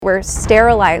We're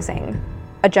sterilizing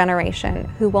a generation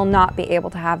who will not be able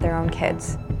to have their own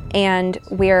kids. And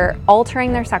we're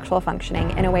altering their sexual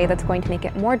functioning in a way that's going to make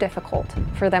it more difficult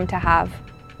for them to have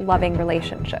loving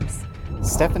relationships.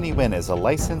 Stephanie Wynn is a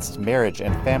licensed marriage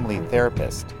and family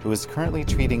therapist who is currently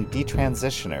treating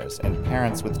detransitioners and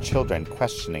parents with children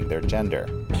questioning their gender.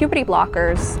 Puberty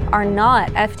blockers are not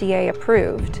FDA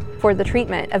approved for the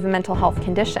treatment of a mental health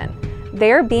condition.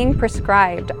 They're being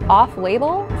prescribed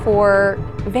off-label for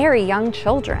very young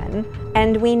children,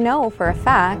 and we know for a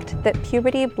fact that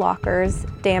puberty blockers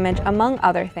damage, among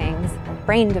other things,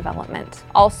 brain development,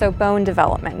 also bone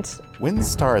development. Wynn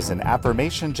stars in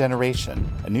Affirmation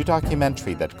Generation, a new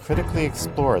documentary that critically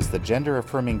explores the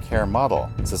gender-affirming care model,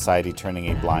 society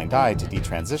turning a blind eye to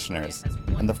detransitioners,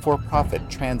 and the for-profit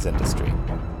trans industry.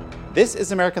 This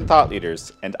is American Thought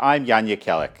Leaders, and I'm Yanya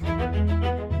Kellick.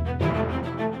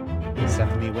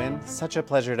 Stephanie Wynn, such a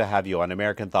pleasure to have you on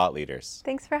American Thought Leaders.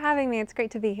 Thanks for having me. It's great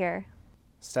to be here.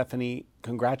 Stephanie,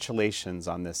 congratulations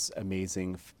on this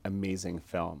amazing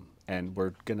film, and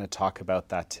we're going to talk about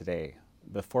that today.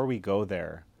 Before we go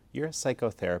there, you're a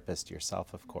psychotherapist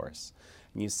yourself, of course,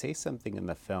 and you say something in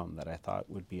the film that I thought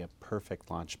would be a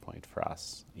perfect launch point for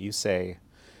us. You say,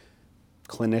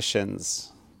 clinicians,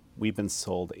 we've been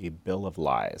sold a bill of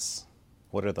lies.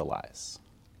 What are the lies?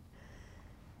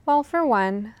 Well, for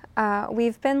one,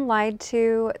 we've been lied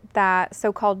to that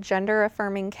so-called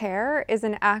gender-affirming care is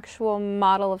an actual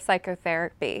model of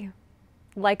psychotherapy,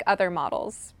 like other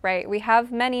models, right? We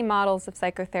have many models of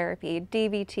psychotherapy: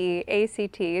 DBT,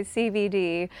 ACT,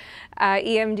 CBD,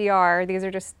 EMDR. These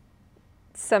are just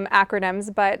some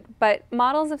acronyms, but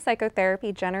models of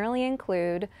psychotherapy generally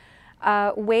include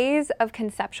ways of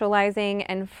conceptualizing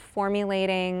and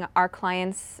formulating our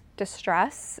clients'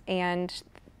 distress and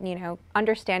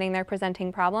understanding their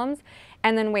presenting problems,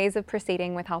 and then ways of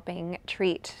proceeding with helping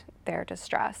treat their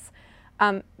distress.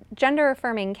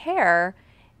 Gender-affirming care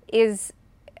is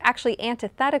actually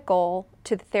antithetical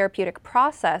to the therapeutic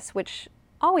process, which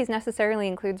always necessarily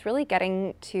includes really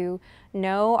getting to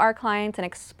know our clients and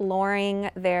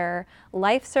exploring their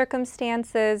life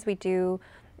circumstances. We do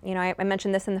I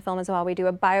mentioned this in the film as well. We do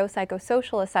a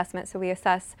biopsychosocial assessment, so we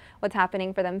assess what's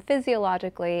happening for them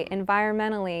physiologically,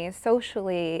 environmentally,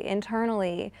 socially,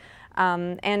 internally,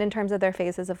 and in terms of their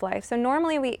phases of life. So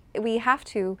normally we have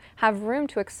to have room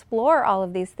to explore all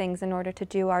of these things in order to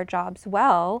do our jobs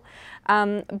well.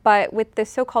 But with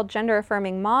this so-called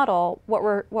gender-affirming model, what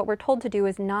we're told to do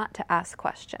is not to ask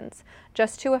questions,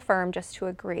 just to affirm, just to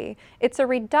agree. It's a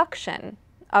reduction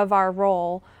of our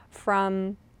role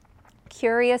from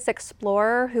curious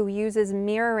explorer who uses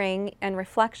mirroring and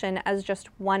reflection as just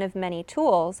one of many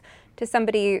tools to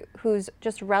somebody who's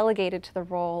just relegated to the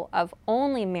role of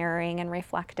only mirroring and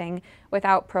reflecting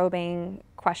without probing,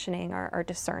 questioning, or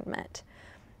discernment.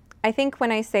 I think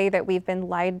when I say that we've been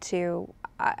lied to,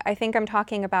 I think I'm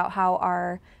talking about how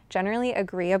our generally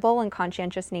agreeable and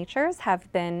conscientious natures have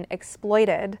been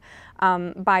exploited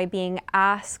by being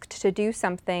asked to do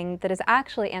something that is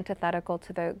actually antithetical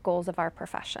to the goals of our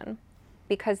profession.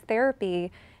 Because therapy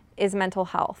is mental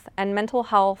health, and mental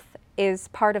health is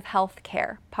part of health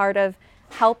care, part of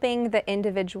helping the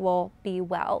individual be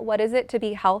well. What is it to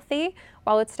be healthy?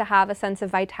 Well, it's to have a sense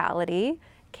of vitality,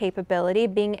 capability,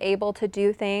 being able to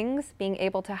do things, being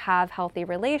able to have healthy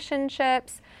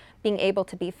relationships, being able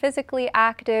to be physically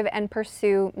active and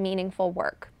pursue meaningful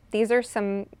work. These are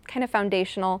some kind of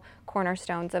foundational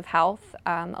cornerstones of health,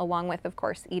 along with, of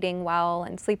course, eating well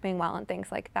and sleeping well and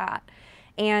things like that.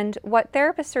 And what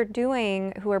therapists are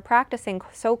doing who are practicing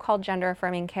so-called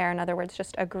gender-affirming care, in other words,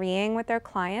 just agreeing with their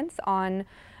clients on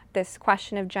this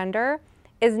question of gender,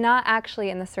 is not actually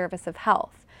in the service of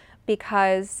health,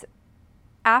 because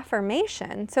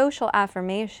affirmation, social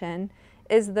affirmation,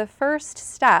 is the first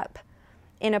step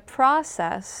in a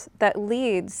process that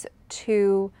leads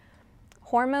to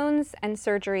hormones and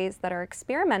surgeries that are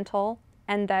experimental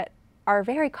and that are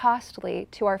very costly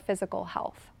to our physical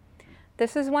health.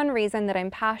 This is one reason that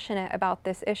I'm passionate about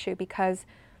this issue because,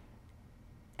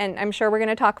 and I'm sure we're going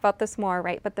to talk about this more,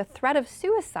 right? But the threat of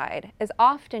suicide is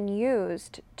often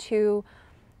used to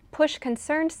push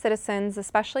concerned citizens,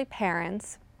 especially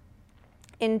parents,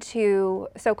 into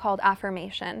so-called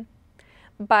affirmation.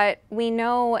 But we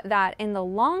know that in the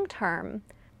long term,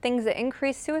 things that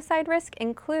increase suicide risk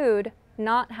include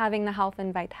not having the health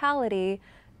and vitality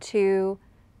to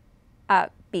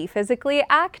be physically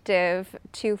active,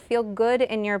 to feel good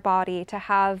in your body, to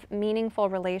have meaningful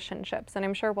relationships. And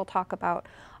I'm sure we'll talk about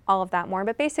all of that more.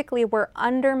 But basically, we're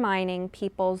undermining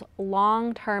people's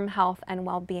long-term health and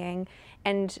well-being.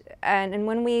 And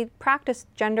when we practice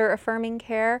gender-affirming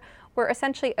care, we're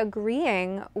essentially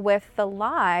agreeing with the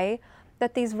lie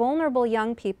that these vulnerable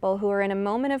young people who are in a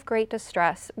moment of great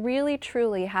distress really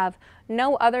truly have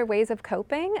no other ways of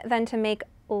coping than to make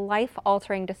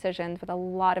life-altering decisions with a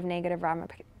lot of negative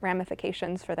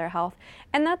ramifications for their health.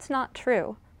 And that's not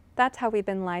true. That's how we've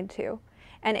been lied to.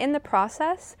 And in the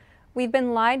process, we've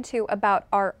been lied to about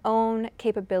our own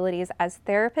capabilities as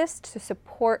therapists to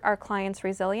support our clients'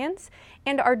 resilience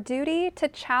and our duty to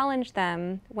challenge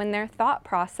them when their thought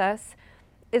process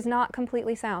is not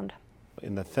completely sound.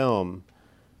 In the film,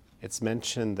 it's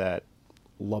mentioned that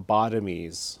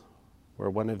lobotomies were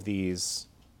one of these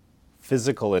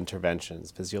physical interventions,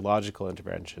 physiological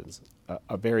interventions,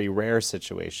 a very rare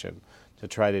situation to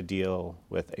try to deal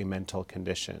with a mental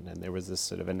condition. And there was this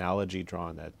sort of analogy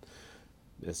drawn that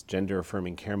this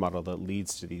gender-affirming care model that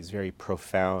leads to these very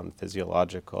profound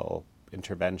physiological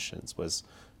interventions was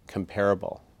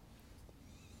comparable.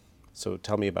 So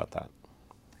tell me about that.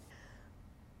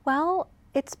 Well,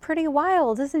 it's pretty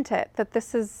wild, isn't it, that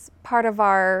this is part of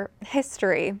our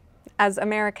history as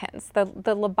Americans, the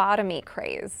lobotomy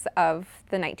craze of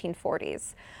the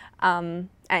 1940s.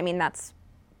 I mean, that's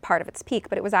part of its peak,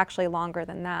 but it was actually longer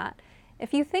than that.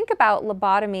 If you think about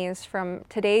lobotomies from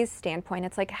today's standpoint,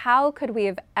 it's like, how could we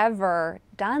have ever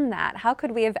done that? How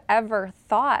could we have ever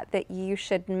thought that you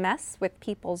should mess with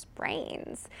people's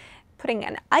brains, putting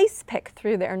an ice pick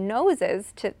through their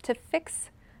noses to fix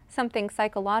something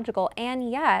psychological? And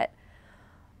yet,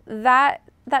 that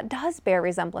does bear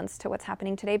resemblance to what's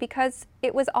happening today, because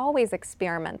it was always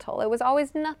experimental. It was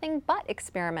always nothing but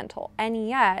experimental. And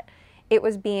yet, it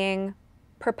was being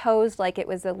proposed like it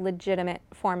was a legitimate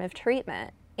form of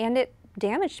treatment, and it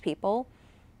damaged people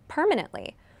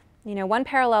permanently. You know, one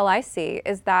parallel I see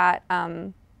is that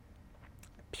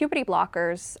puberty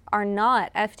blockers are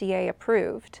not FDA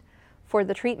approved for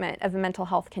the treatment of a mental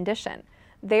health condition.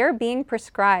 They're being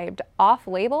prescribed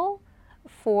off-label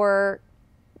for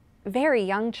very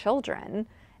young children,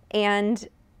 and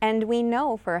we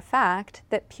know for a fact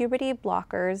that puberty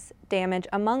blockers damage,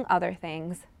 among other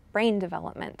things, brain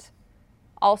development,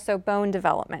 also bone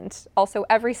development, also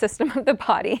every system of the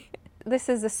body. This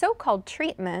is a so-called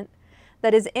treatment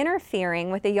that is interfering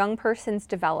with a young person's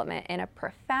development in a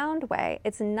profound way.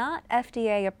 It's not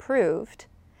FDA approved,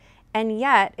 and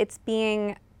yet it's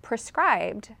being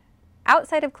prescribed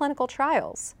outside of clinical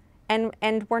trials.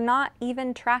 And we're not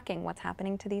even tracking what's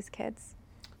happening to these kids.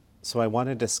 So I want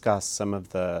to discuss some of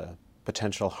the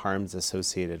potential harms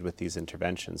associated with these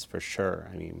interventions for sure.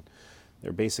 I mean,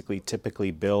 they're basically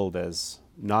typically billed as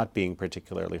not being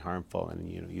particularly harmful. And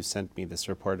you sent me this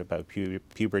report about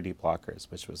puberty blockers,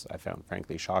 which was, I found,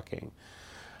 frankly shocking.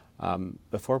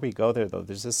 Before we go there, though,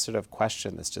 there's this sort of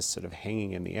question that's just sort of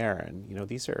hanging in the air. And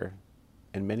these are,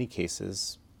 in many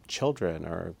cases, children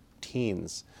or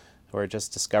teens who are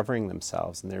just discovering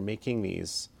themselves, and they're making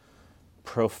these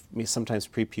sometimes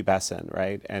prepubescent,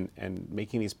 right? And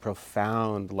making these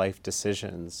profound life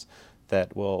decisions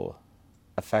that will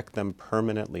affect them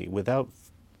permanently without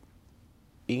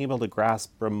being able to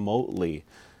grasp remotely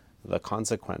the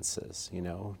consequences.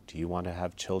 Do you want to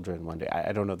have children one day?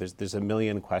 I don't know. There's a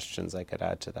million questions I could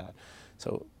add to that.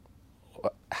 So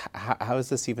how is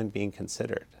this even being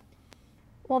considered?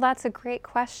 Well, that's a great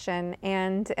question.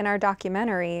 And in our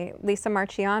documentary, Lisa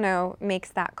Marchiano makes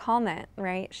that comment,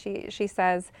 right? She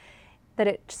says that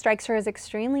it strikes her as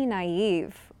extremely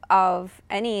naive of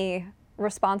any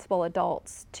responsible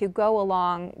adults to go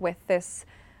along with this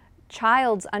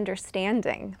child's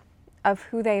understanding of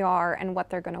who they are and what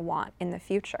they're going to want in the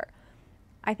future.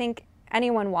 I think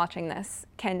anyone watching this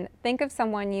can think of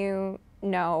someone you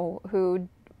know who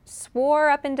swore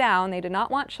up and down they did not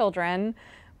want children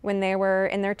when they were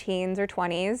in their teens or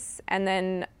 20s, and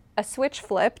then a switch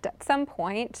flipped at some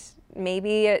point,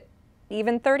 maybe at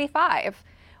even 35,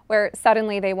 where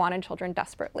suddenly they wanted children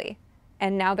desperately.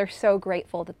 And now they're so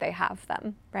grateful that they have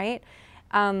them, right?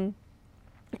 And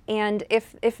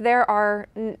if there are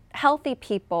healthy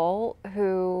people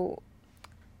who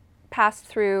passed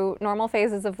through normal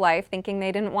phases of life thinking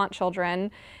they didn't want children,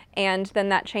 and then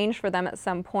that changed for them at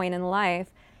some point in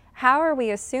life, how are we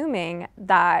assuming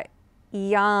that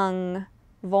young,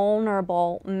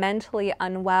 vulnerable, mentally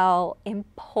unwell,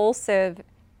 impulsive,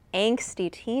 angsty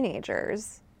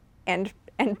teenagers and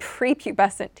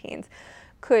prepubescent teens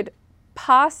could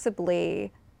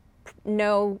possibly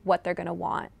know what they're going to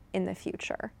want in the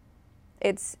future?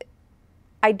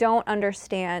 I don't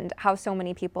understand how so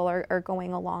many people are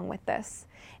going along with this,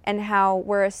 and how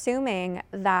we're assuming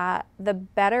that the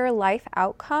better life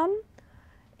outcome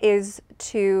is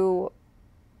to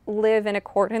live in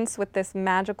accordance with this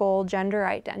magical gender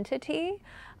identity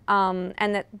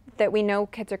and that we know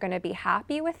kids are going to be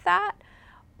happy with that,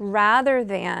 rather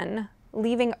than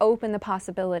leaving open the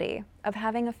possibility of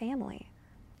having a family.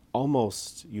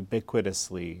 Almost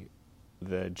ubiquitously,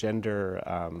 the gender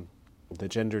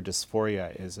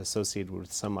dysphoria is associated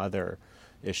with some other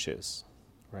issues,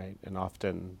 right? And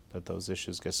often those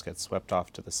issues just get swept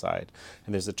off to the side.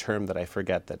 And there's a term that I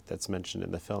forget that's mentioned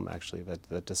in the film, actually,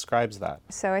 that describes that.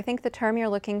 So I think the term you're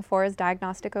looking for is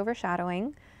diagnostic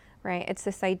overshadowing, right? It's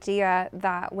this idea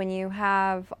that when you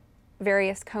have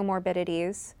various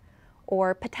comorbidities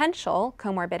or potential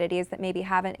comorbidities that maybe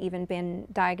haven't even been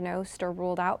diagnosed or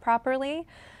ruled out properly,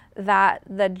 that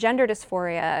the gender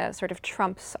dysphoria sort of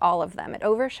trumps all of them. It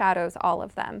overshadows all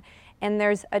of them. And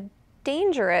there's a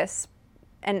dangerous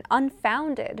and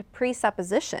unfounded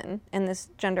presupposition in this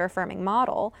gender affirming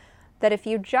model that if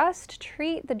you just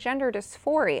treat the gender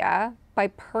dysphoria by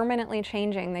permanently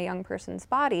changing the young person's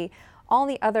body, all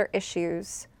the other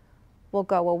issues will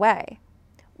go away.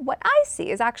 What I see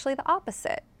is actually the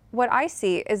opposite. What I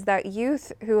see is that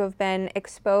youth who have been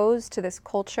exposed to this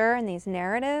culture and these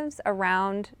narratives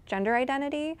around gender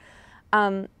identity,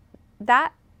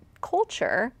 that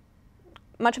culture,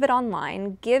 much of it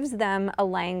online, gives them a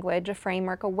language, a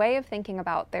framework, a way of thinking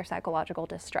about their psychological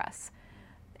distress.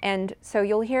 And so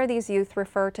you'll hear these youth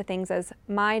refer to things as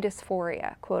my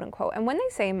dysphoria, quote unquote. And when they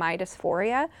say my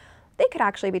dysphoria, they could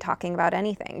actually be talking about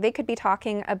anything. They could be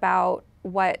talking about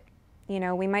what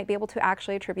we might be able to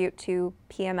actually attribute to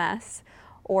PMS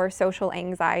or social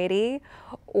anxiety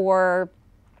or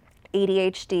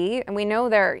ADHD. And we know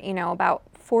there, about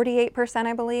 48%,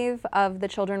 I believe, of the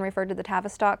children referred to the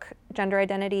Tavistock Gender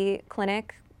Identity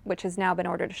Clinic, which has now been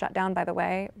ordered to shut down, by the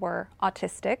way, were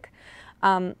autistic.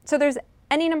 So there's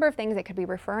any number of things they could be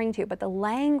referring to, but the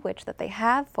language that they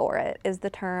have for it is the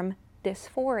term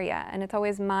dysphoria. And it's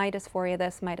always my dysphoria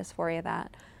this, my dysphoria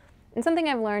that. And something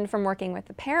I've learned from working with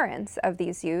the parents of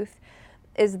these youth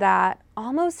is that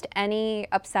almost any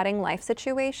upsetting life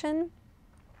situation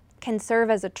can serve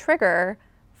as a trigger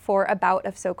for a bout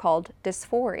of so-called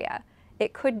dysphoria.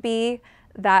 It could be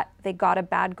that they got a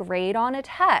bad grade on a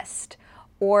test,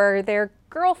 or their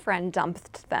girlfriend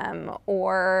dumped them,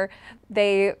 or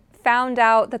they found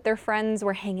out that their friends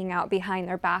were hanging out behind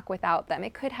their back without them.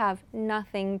 It could have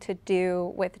nothing to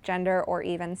do with gender or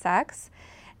even sex.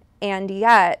 And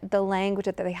yet the language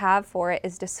that they have for it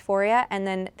is dysphoria, and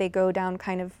then they go down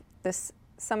kind of this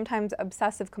sometimes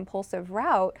obsessive compulsive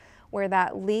route where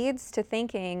that leads to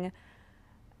thinking,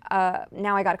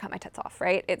 now I got to cut my tits off,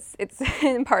 right? It's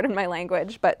part of my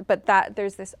language, but that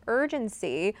there's this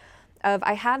urgency of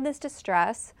I have this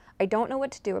distress, I don't know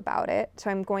what to do about it, so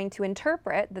I'm going to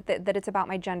interpret that it's about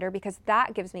my gender because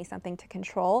that gives me something to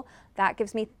control, that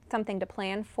gives me something to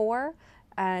plan for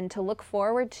and to look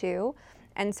forward to.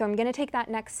 And so I'm going to take that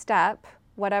next step,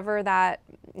 whatever that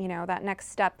next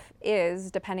step is,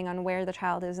 depending on where the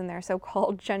child is in their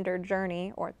so-called gender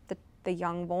journey, or the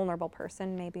young vulnerable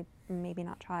person, maybe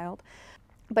not child.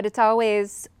 But it's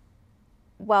always,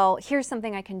 well, here's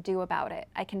something I can do about it.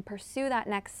 I can pursue that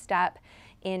next step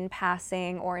in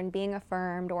passing or in being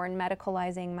affirmed or in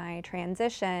medicalizing my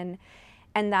transition,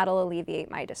 and that'll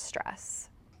alleviate my distress.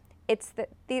 It's that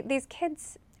these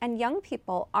kids and young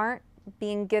people aren't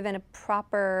being given a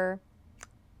proper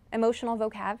emotional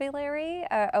vocabulary,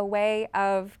 a way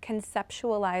of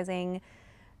conceptualizing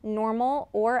normal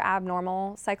or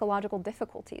abnormal psychological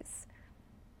difficulties.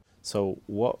 So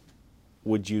what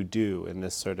would you do in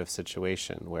this sort of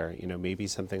situation where, maybe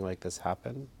something like this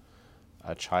happened?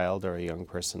 A child or a young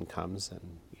person comes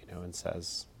and, and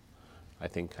says, I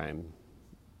think I'm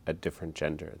a different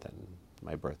gender than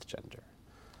my birth gender.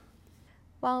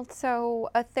 Well, so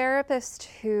a therapist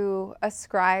who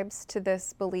ascribes to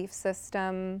this belief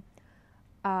system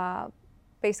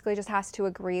basically just has to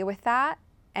agree with that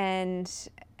and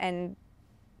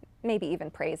maybe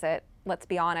even praise it, let's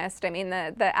be honest. I mean,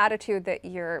 the attitude that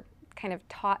you're kind of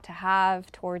taught to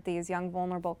have toward these young,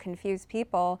 vulnerable, confused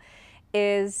people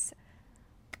is,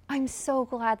 I'm so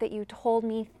glad that you told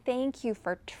me. Thank you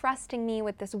for trusting me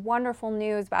with this wonderful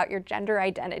news about your gender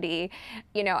identity.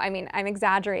 I mean, I'm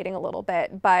exaggerating a little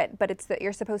bit, but it's that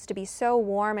you're supposed to be so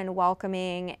warm and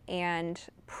welcoming and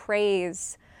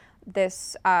praise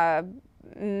this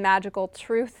magical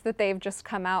truth that they've just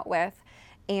come out with.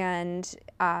 And,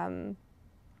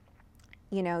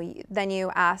 then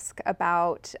you ask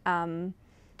about,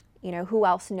 who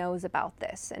else knows about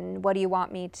this, and what do you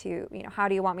want me to, how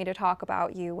do you want me to talk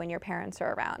about you when your parents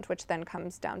are around, which then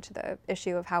comes down to the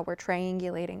issue of how we're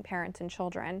triangulating parents and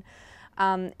children.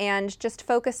 And just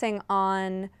focusing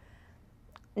on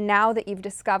now that you've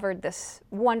discovered this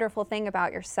wonderful thing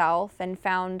about yourself and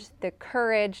found the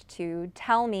courage to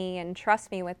tell me and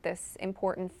trust me with this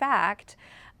important fact,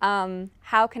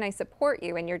 how can I support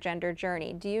you in your gender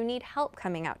journey? Do you need help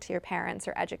coming out to your parents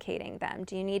or educating them?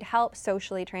 Do you need help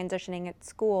socially transitioning at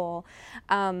school?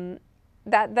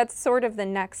 That's sort of the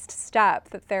next step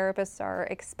that therapists are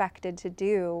expected to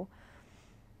do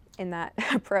in that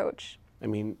approach. I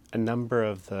mean, a number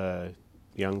of the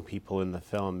young people in the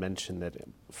film mentioned that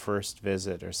first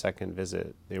visit or second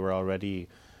visit, they were already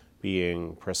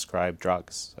being prescribed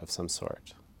drugs of some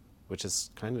sort, which is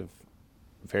kind of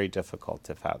very difficult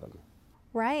to fathom.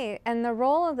 Right, and the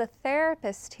role of the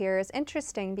therapist here is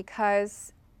interesting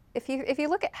because if you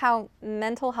look at how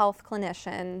mental health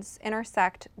clinicians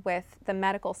intersect with the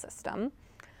medical system,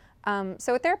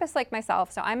 so a therapist like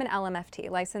myself, so I'm an LMFT,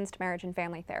 licensed marriage and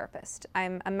family therapist.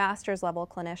 I'm a master's level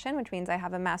clinician, which means I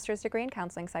have a master's degree in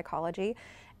counseling psychology,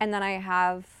 and then I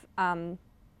have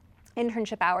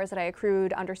internship hours that I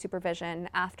accrued under supervision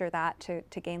after that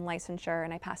to gain licensure,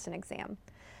 and I passed an exam.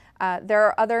 There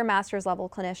are other master's level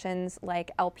clinicians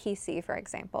like LPC, for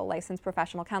example, licensed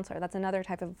professional counselor. That's another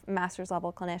type of master's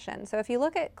level clinician. So if you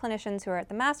look at clinicians who are at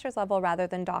the master's level rather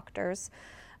than doctors,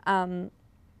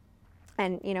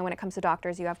 and when it comes to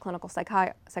doctors, you have clinical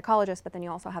psychologists, but then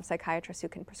you also have psychiatrists who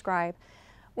can prescribe.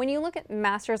 When you look at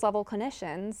master's level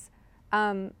clinicians,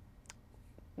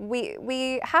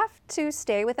 we have to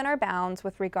stay within our bounds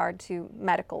with regard to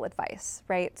medical advice,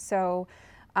 right? So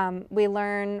we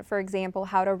learn, for example,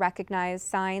 how to recognize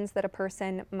signs that a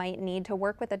person might need to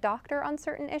work with a doctor on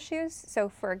certain issues. So,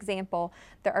 for example,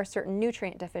 there are certain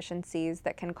nutrient deficiencies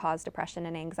that can cause depression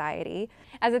and anxiety.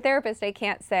 As a therapist, I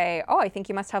can't say, oh, I think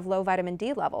you must have low vitamin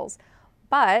D levels.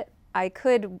 But I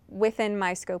could, within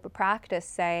my scope of practice,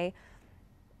 say,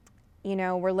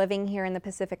 we're living here in the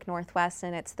Pacific Northwest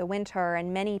and it's the winter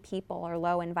and many people are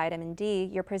low in vitamin D.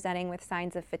 You're presenting with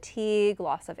signs of fatigue,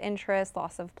 loss of interest,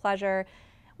 loss of pleasure.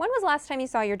 When was the last time you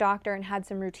saw your doctor and had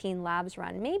some routine labs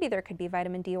run? Maybe there could be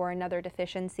vitamin D or another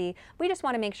deficiency. We just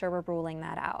want to make sure we're ruling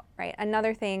that out, right?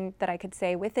 Another thing that I could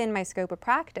say within my scope of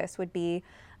practice would be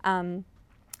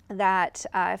that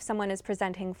if someone is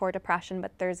presenting for depression,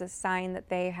 but there's a sign that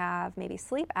they have maybe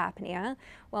sleep apnea,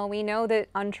 well, we know that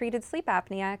untreated sleep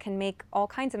apnea can make all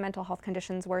kinds of mental health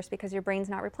conditions worse because your brain's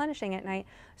not replenishing at night.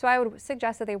 So I would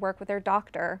suggest that they work with their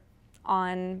doctor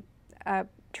on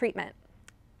treatment.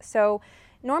 So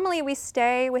normally we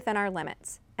stay within our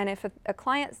limits. And if a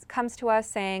client comes to us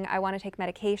saying, I want to take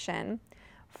medication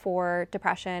for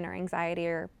depression or anxiety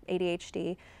or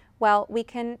ADHD, well, we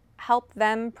can help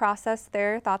them process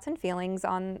their thoughts and feelings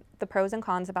on the pros and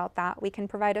cons about that. We can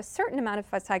provide a certain amount of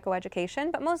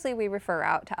psychoeducation, but mostly we refer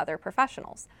out to other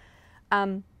professionals.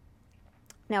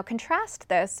 Now contrast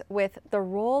this with the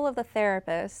role of the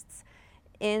therapists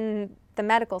in the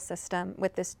medical system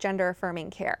with this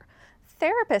gender-affirming care.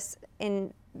 Therapists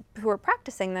who are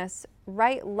practicing this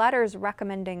write letters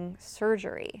recommending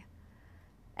surgery.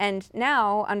 And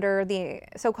now, under the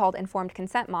so-called informed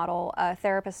consent model, a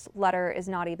therapist letter is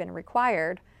not even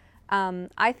required.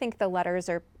 I think the letters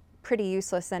are pretty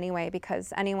useless anyway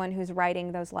because anyone who's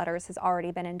writing those letters has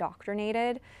already been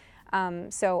indoctrinated.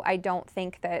 So I don't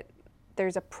think that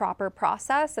there's a proper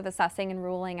process of assessing and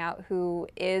ruling out who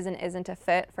is and isn't a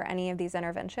fit for any of these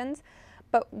interventions.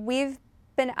 But we've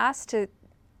been asked to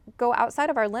go outside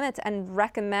of our limits and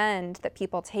recommend that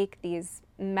people take these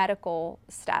medical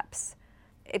steps.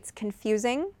 It's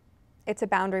confusing. It's a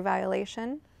boundary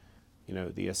violation.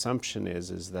 The assumption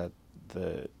is that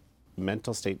the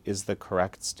mental state is the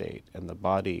correct state and the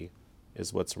body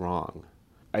is what's wrong.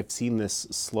 I've seen this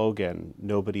slogan,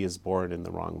 nobody is born in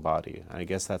the wrong body. I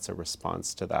guess that's a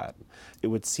response to that. It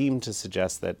would seem to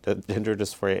suggest that gender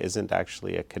dysphoria isn't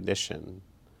actually a condition.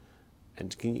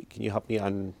 And can you help me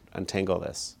untangle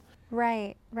this?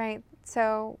 Right.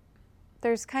 So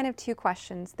there's kind of two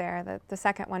questions there. The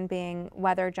second one being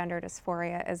whether gender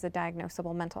dysphoria is a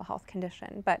diagnosable mental health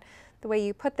condition. But the way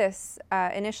you put this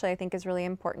initially, I think, is really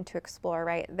important to explore,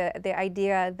 right? The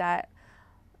idea that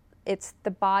it's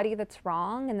the body that's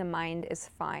wrong and the mind is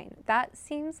fine. That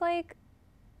seems like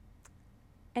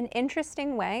an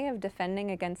interesting way of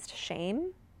defending against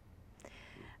shame.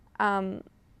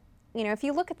 If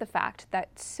you look at the fact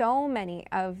that so many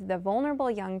of the vulnerable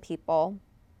young people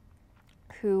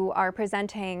who are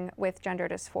presenting with gender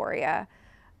dysphoria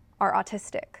are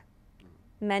autistic.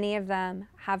 Many of them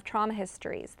have trauma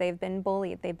histories. They've been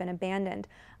bullied. They've been abandoned.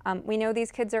 We know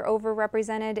these kids are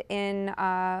overrepresented in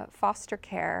foster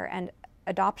care and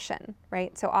adoption,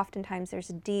 right? So oftentimes there's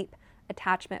deep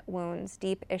attachment wounds,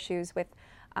 deep issues with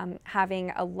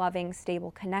having a loving,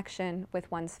 stable connection with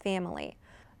one's family.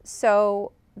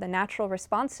 So the natural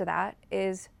response to that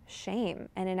is shame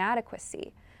and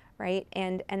inadequacy, right?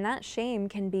 And that shame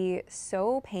can be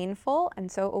so painful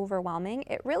and so overwhelming.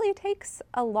 It really takes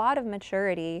a lot of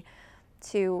maturity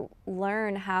to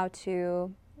learn how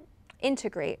to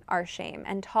integrate our shame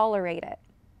and tolerate it.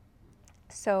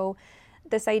 So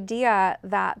this idea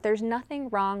that there's nothing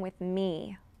wrong with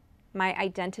me, my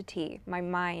identity, my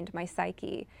mind, my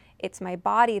psyche, it's my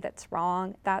body that's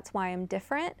wrong, that's why I'm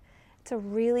different. It's a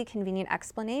really convenient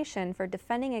explanation for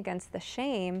defending against the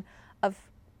shame of,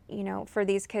 for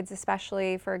these kids,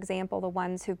 especially, for example, the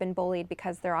ones who've been bullied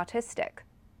because they're autistic,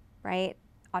 right?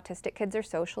 Autistic kids are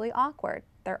socially awkward.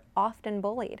 They're often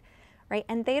bullied, right?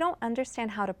 And they don't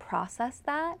understand how to process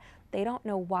that. They don't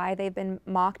know why they've been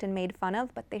mocked and made fun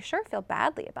of, but they sure feel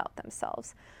badly about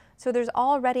themselves. So there's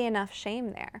already enough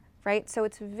shame there, right? So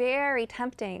it's very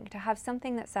tempting to have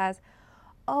something that says,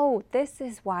 oh, this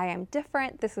is why I'm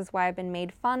different. This is why I've been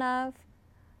made fun of.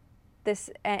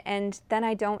 And then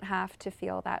I don't have to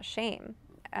feel that shame.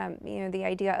 The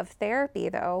idea of therapy,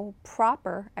 though,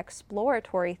 proper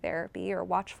exploratory therapy or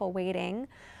watchful waiting,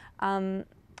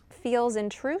 feels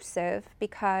intrusive,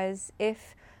 because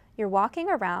if you're walking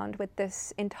around with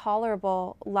this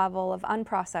intolerable level of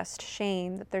unprocessed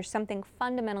shame, that there's something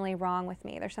fundamentally wrong with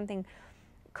me, there's something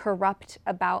corrupt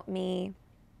about me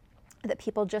that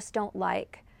people just don't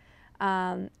like,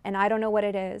 and I don't know what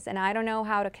it is, and I don't know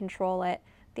how to control it,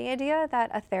 the idea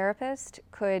that a therapist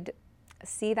could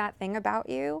see that thing about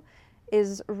you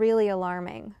is really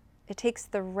alarming. It takes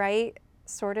the right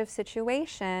sort of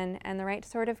situation and the right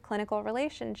sort of clinical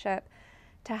relationship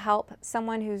to help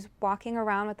someone who's walking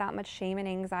around with that much shame and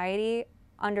anxiety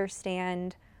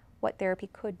understand what therapy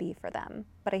could be for them.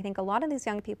 But I think a lot of these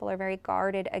young people are very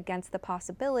guarded against the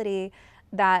possibility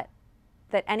that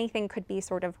anything could be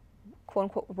sort of quote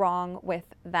unquote wrong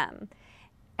with them.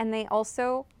 And they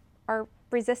also are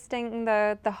resisting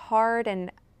the hard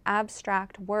and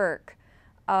abstract work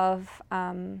of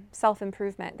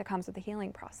self-improvement that comes with the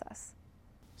healing process.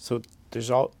 So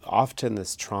there's often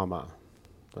this trauma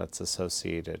that's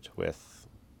associated with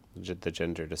the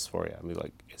gender dysphoria. I mean,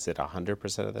 is it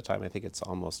 100% of the time? I think it's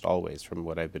almost always, from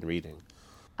what I've been reading.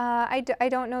 I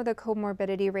don't know the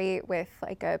comorbidity rate with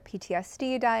like a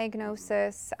PTSD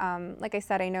diagnosis. Like I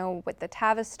said, I know with the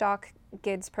Tavistock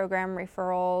GIDS program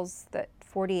referrals that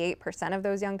 48% of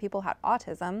those young people had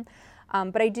autism.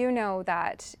 But I do know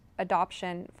that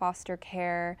adoption, foster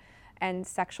care, and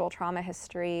sexual trauma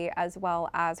history, as well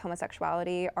as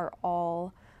homosexuality, are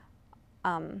all,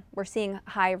 we're seeing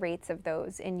high rates of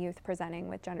those in youth presenting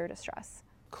with gender distress.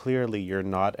 Clearly, you're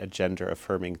not a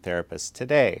gender-affirming therapist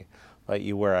today, but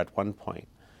you were at one point.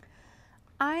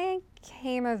 I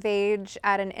came of age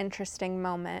at an interesting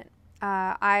moment.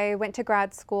 I went to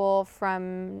grad school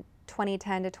from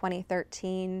 2010 to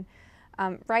 2013,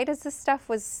 right as this stuff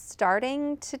was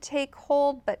starting to take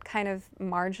hold, but kind of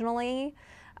marginally.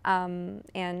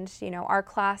 And, our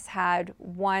class had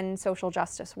one social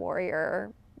justice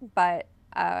warrior, but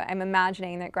I'm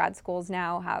imagining that grad schools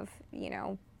now have,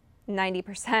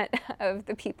 90% of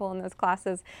the people in those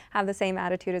classes have the same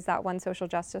attitude as that one social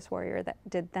justice warrior that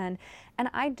did then. And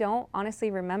I don't honestly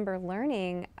remember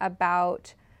learning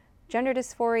about gender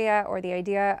dysphoria or the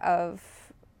idea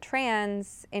of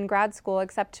trans in grad school,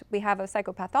 except we have a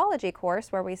psychopathology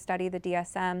course where we study the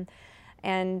DSM.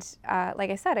 And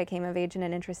like I said, I came of age in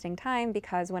an interesting time,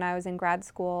 because when I was in grad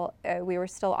school, we were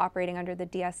still operating under the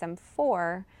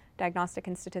DSM-4, Diagnostic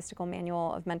and Statistical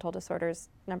Manual of Mental Disorders,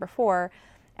 number 4.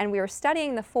 And we were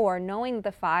studying the 4, knowing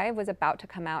the 5 was about to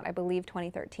come out. I believe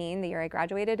 2013, the year I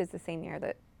graduated, is the same year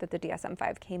that the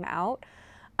DSM-5 came out.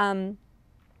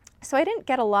 So I didn't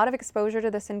get a lot of exposure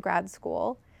to this in grad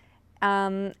school.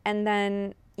 And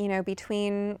then,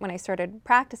 between when I started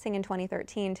practicing in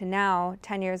 2013 to now,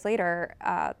 10 years later,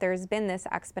 there's been this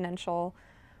exponential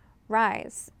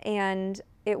rise. And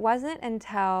it wasn't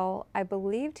until, I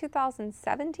believe,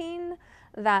 2017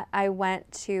 that I went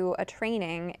to a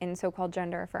training in so-called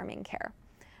gender-affirming care.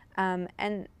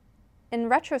 And in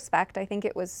retrospect, I think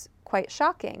it was quite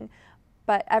shocking.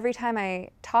 But every time I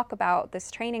talk about this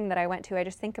training that I went to, I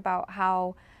just think about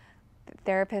how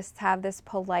therapists have this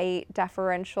polite,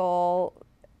 deferential,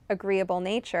 agreeable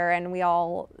nature, and we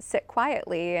all sit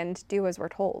quietly and do as we're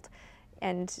told.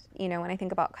 And, when I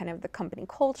think about kind of the company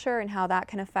culture and how that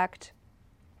can affect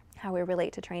how we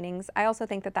relate to trainings, I also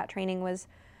think that training was,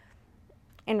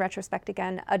 in retrospect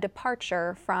again, a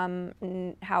departure from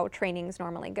how trainings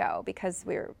normally go, because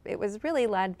it was really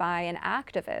led by an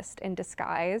activist in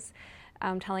disguise,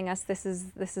 telling us this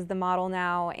is the model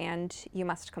now and you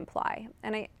must comply.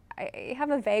 And I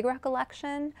have a vague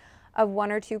recollection of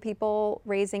one or two people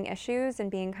raising issues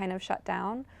and being kind of shut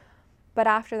down. But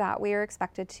after that, we are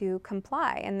expected to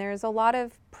comply. And there's a lot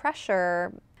of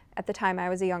pressure. At the time, I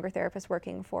was a younger therapist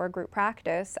working for a group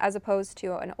practice, as opposed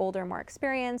to an older, more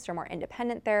experienced or more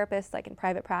independent therapist, like in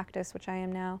private practice, which I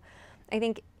am now. I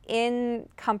think in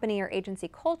company or agency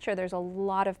culture, there's a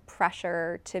lot of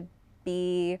pressure to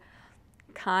be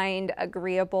kind,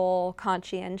 agreeable,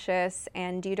 conscientious,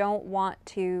 and you don't want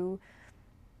to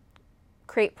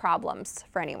create problems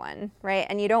for anyone, right?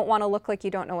 And you don't want to look like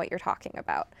you don't know what you're talking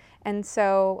about. And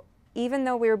so even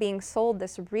though we were being sold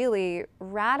this really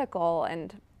radical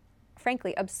and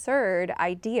frankly absurd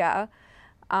idea,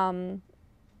 I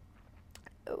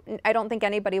don't think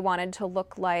anybody wanted to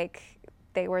look like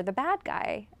they were the bad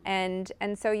guy. And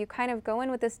so you kind of go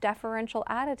in with this deferential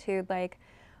attitude like,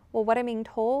 well, what I'm being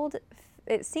told,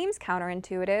 it seems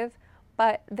counterintuitive,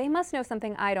 but they must know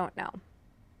something I don't know.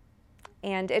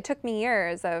 And it took me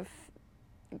years of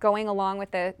going along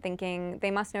with it, thinking they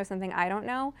must know something I don't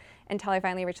know, until I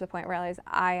finally reached the point where I realized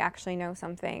I actually know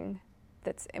something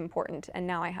that's important, and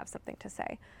now I have something to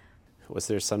say. Was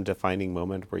there some defining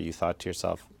moment where you thought to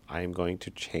yourself, I am going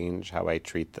to change how I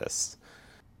treat this?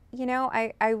 You know,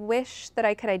 I wish that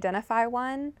I could identify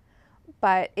one,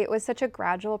 but it was such a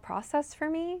gradual process for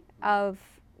me of,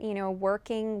 you know,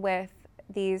 working with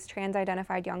these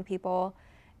trans-identified young people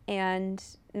and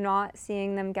not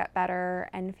seeing them get better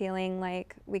and feeling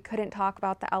like we couldn't talk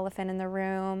about the elephant in the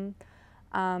room,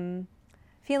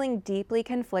 feeling deeply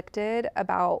conflicted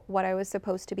about what I was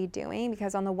supposed to be doing,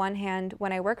 because on the one hand,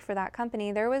 when I worked for that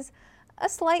company, there was a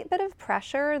slight bit of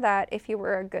pressure that if you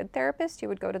were a good therapist, you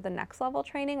would go to the next level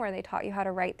training where they taught you how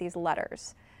to write these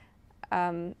letters,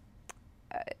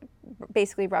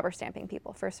 basically rubber stamping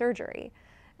people for surgery.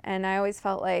 And I always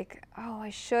felt like, oh, I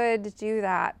should do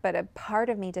that, but a part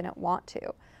of me didn't want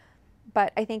to.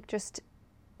 But I think just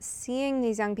seeing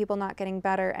these young people not getting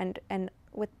better and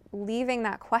with leaving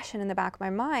that question in the back of my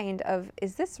mind of,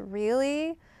 is this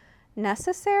really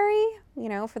necessary, you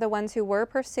know, for the ones who were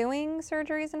pursuing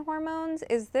surgeries and hormones?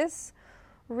 Is this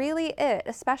really it?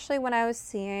 Especially when I was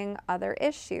seeing other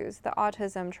issues, the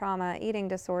autism, trauma, eating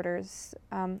disorders,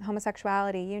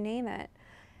 homosexuality, you name it.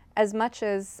 As much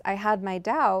as I had my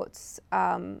doubts,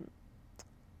 I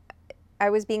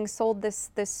was being sold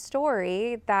this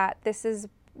story that this is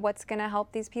what's going to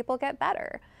help these people get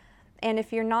better. And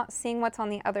if you're not seeing what's on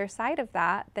the other side of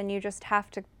that, then you just have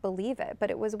to believe it.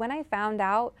 But it was when I found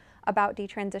out about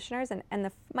detransitioners,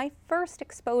 and my first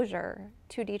exposure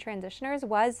to detransitioners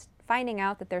was finding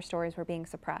out that their stories were being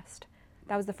suppressed.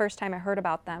 That was the first time I heard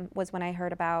about them, was when I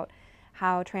heard about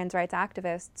how trans rights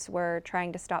activists were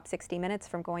trying to stop 60 Minutes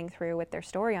from going through with their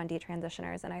story on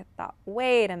detransitioners. And I thought,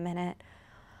 wait a minute,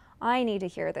 I need to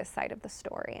hear this side of the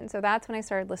story. And so that's when I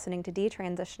started listening to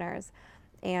detransitioners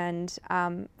and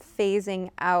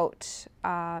phasing out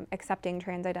accepting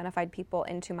trans-identified people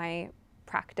into my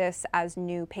practice as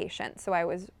new patients. So I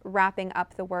was wrapping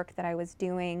up the work that I was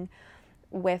doing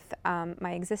with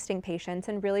my existing patients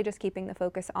and really just keeping the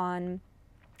focus on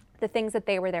the things that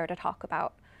they were there to talk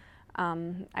about.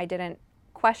 I didn't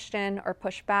question or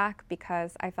push back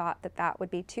because I thought that that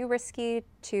would be too risky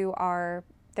to our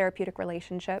therapeutic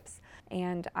relationships,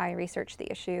 and I researched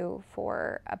the issue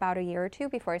for about a year or two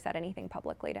before I said anything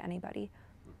publicly to anybody.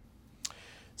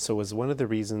 So was one of the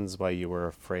reasons why you were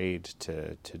afraid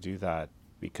to do that,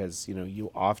 because, you know,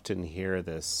 you often hear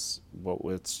this, what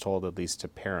was told at least to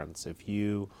parents, if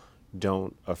you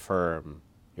don't affirm,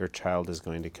 your child is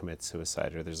going to commit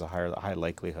suicide, or there's a high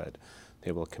likelihood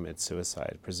they will commit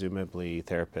suicide. Presumably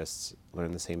therapists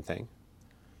learn the same thing?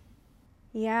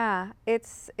 Yeah,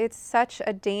 it's such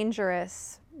a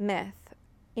dangerous myth.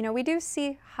 You know, we do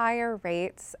see higher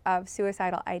rates of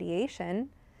suicidal ideation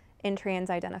in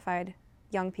trans-identified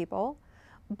young people,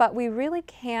 but we really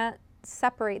can't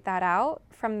separate that out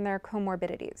from their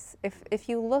comorbidities. If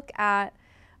you look at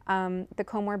the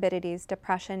comorbidities,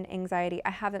 depression, anxiety,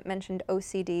 I haven't mentioned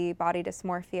OCD, body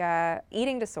dysmorphia,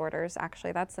 eating disorders,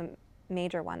 actually, that's a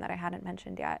major one that I hadn't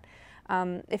mentioned yet.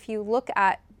 If you look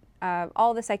at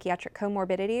all the psychiatric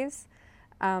comorbidities,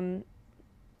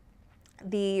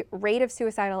 the rate of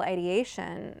suicidal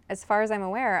ideation, as far as I'm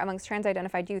aware, amongst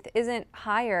trans-identified youth isn't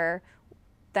higher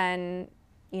than,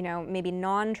 you know, maybe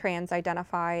non-trans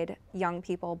identified young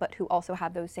people, but who also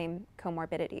have those same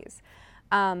comorbidities,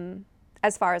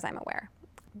 as far as I'm aware.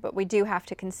 But we do have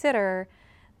to consider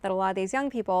that a lot of these young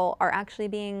people are actually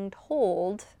being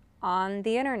told on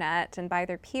the internet and by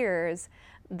their peers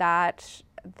that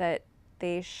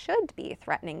they should be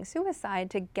threatening suicide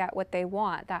to get what they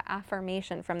want, that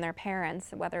affirmation from their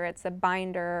parents, whether it's a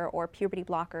binder or puberty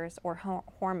blockers or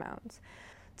hormones.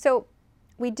 So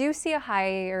we do see a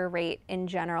higher rate in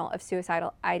general of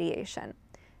suicidal ideation.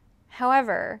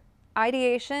 However,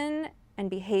 ideation and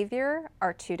behavior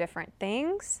are two different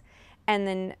things. And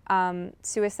then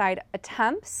suicide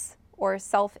attempts or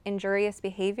self-injurious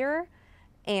behavior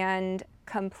and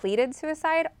completed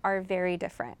suicide are very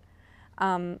different.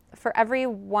 For every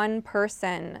one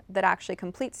person that actually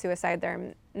completes suicide, there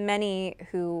are many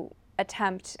who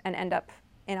attempt and end up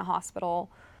in a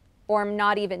hospital or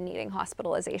not even needing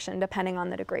hospitalization, depending on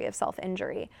the degree of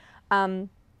self-injury. The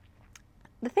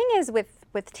thing is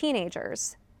with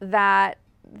teenagers that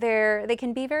they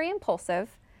can be very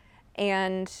impulsive,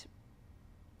 and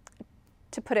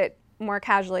to put it more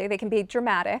casually, they can be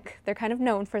dramatic. They're kind of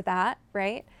known for that,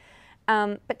 right?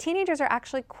 But teenagers are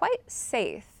actually quite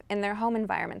safe in their home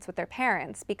environments with their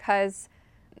parents, because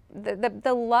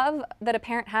the love that a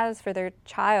parent has for their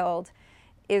child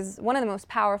is one of the most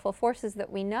powerful forces that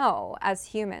we know as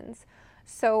humans.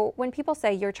 So when people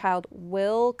say your child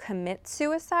will commit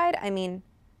suicide, I mean,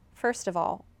 first of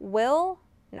all, will?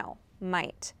 No.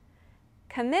 Might.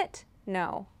 Commit?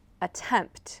 No.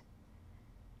 Attempt.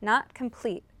 Not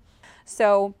complete.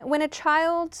 So when a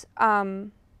child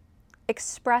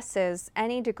expresses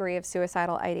any degree of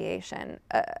suicidal ideation,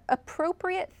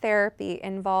 appropriate therapy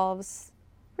involves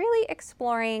really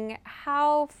exploring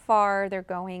how far they're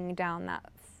going down that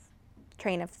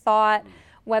train of thought,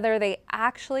 whether they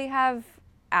actually have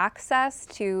access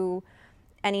to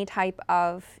any type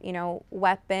of,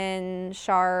 weapon,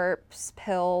 sharps,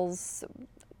 pills,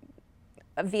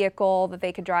 a vehicle that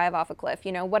they could drive off a cliff,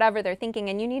 whatever they're thinking.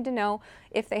 And you need to know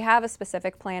if they have a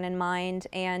specific plan in mind,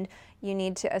 and you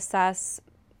need to assess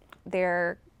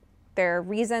their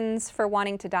reasons for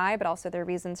wanting to die, but also their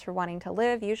reasons for wanting to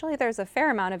live. Usually there's a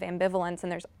fair amount of ambivalence,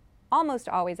 and there's almost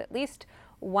always at least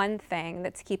one thing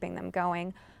that's keeping them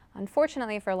going.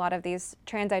 Unfortunately, for a lot of these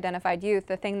trans-identified youth,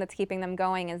 the thing that's keeping them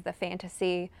going is the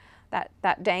fantasy,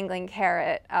 that dangling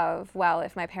carrot of, well,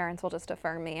 if my parents will just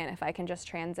affirm me and if I can just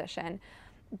transition.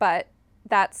 But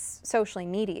that's socially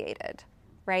mediated,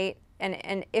 right?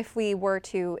 And if we were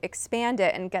to expand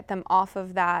it and get them off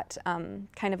of that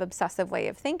kind of obsessive way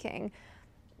of thinking,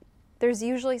 there's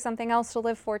usually something else to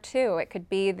live for too. It could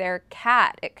be their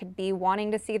cat. It could be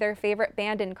wanting to see their favorite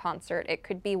band in concert. It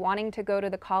could be wanting to go to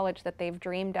the college that they've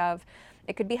dreamed of.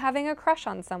 It could be having a crush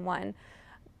on someone.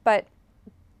 But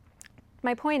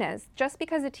my point is, just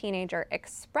because a teenager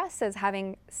expresses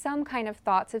having some kind of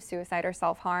thoughts of suicide or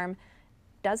self-harm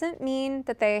doesn't mean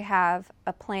that they have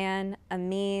a plan, a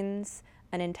means,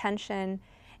 an intention,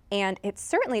 and it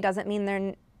certainly doesn't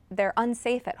mean they're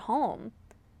unsafe at home.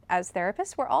 As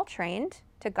therapists, we're all trained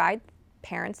to guide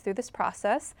parents through this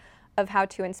process of how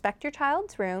to inspect your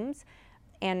child's rooms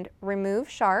and remove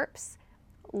sharps,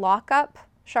 lock up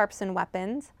sharps and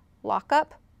weapons, lock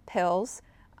up pills,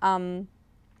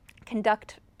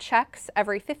 conduct checks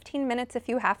every 15 minutes if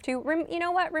you have to.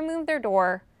 Remove their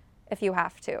door if you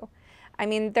have to. I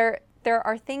mean, there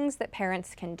are things that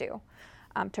parents can do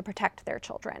to protect their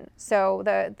children. So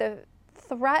the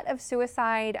threat of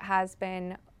suicide has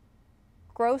been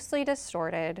grossly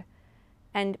distorted,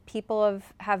 and people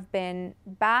have been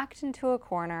backed into a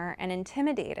corner and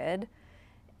intimidated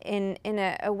in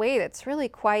a way that's really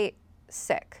quite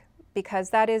sick, because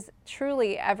that is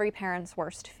truly every parent's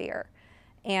worst fear.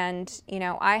 And,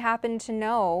 I happen to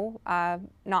know,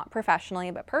 not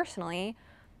professionally, but personally,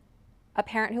 a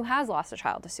parent who has lost a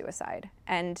child to suicide.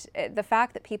 And the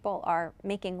fact that people are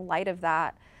making light of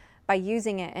that by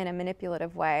using it in a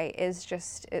manipulative way is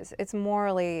it's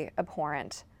morally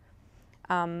abhorrent.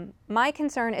 My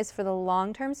concern is for the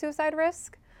long-term suicide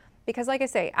risk, because like I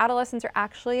say, adolescents are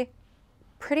actually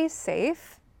pretty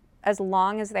safe as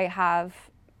long as they have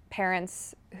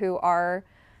parents who are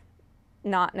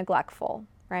not neglectful,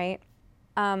 right?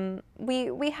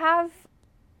 We have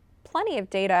plenty of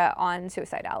data on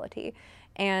suicidality,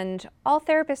 and all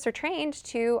therapists are trained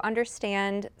to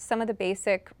understand some of the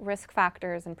basic risk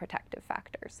factors and protective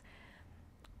factors.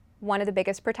 One of the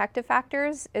biggest protective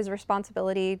factors is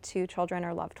responsibility to children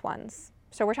or loved ones.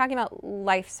 So we're talking about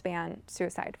lifespan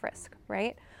suicide risk,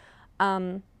 right?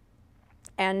 And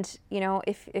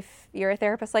if you're a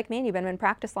therapist like me and you've been in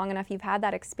practice long enough, you've had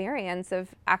that experience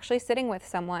of actually sitting with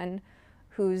someone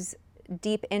who's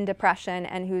deep in depression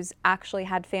and who's actually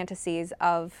had fantasies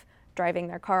of driving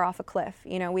their car off a cliff.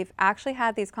 We've actually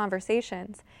had these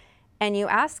conversations, and you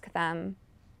ask them,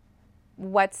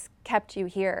 what's kept you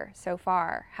here so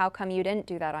far? How come you didn't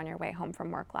do that on your way home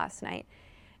from work last night?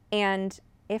 And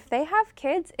if they have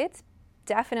kids, it's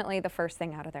definitely the first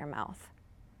thing out of their mouth,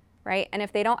 right? And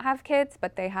if they don't have kids,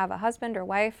 but they have a husband or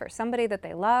wife or somebody that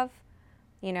they love,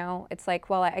 it's like,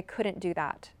 well, I couldn't do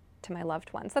that to my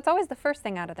loved ones. That's always the first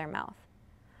thing out of their mouth.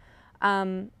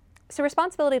 So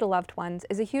responsibility to loved ones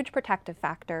is a huge protective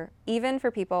factor, even for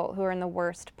people who are in the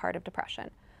worst part of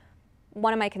depression.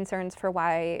 One of my concerns for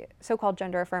why so-called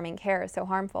gender-affirming care is so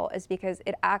harmful is because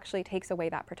it actually takes away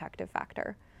that protective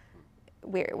factor.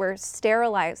 We're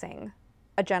sterilizing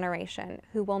a generation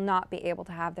who will not be able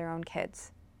to have their own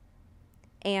kids.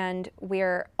 And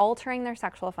we're altering their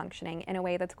sexual functioning in a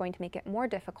way that's going to make it more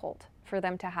difficult for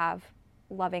them to have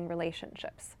loving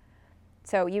relationships.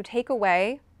 So you take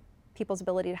away people's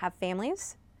ability to have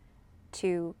families,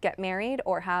 to get married,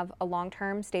 or have a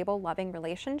long-term, stable, loving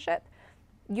relationship.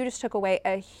 You just took away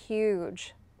a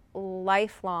huge,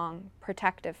 lifelong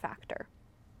protective factor.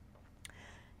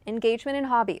 Engagement in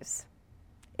hobbies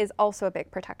is also a big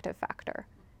protective factor.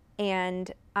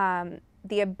 And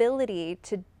the ability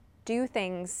to do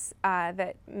things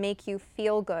that make you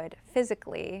feel good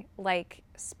physically, like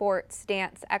sports,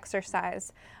 dance,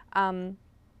 exercise,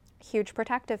 huge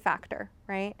protective factor,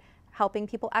 right? Helping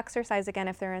people exercise again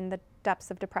if they're in the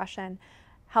depths of depression,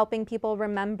 helping people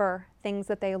remember things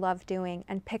that they love doing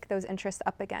and pick those interests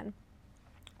up again.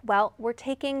 Well, we're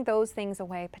taking those things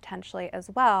away potentially as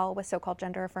well with so-called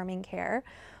gender-affirming care.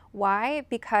 Why?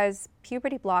 Because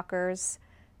puberty blockers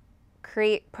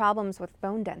create problems with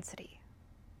bone density.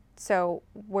 So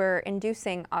we're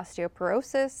inducing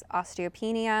osteoporosis,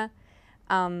 osteopenia.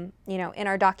 In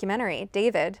our documentary,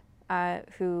 David,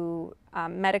 who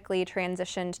medically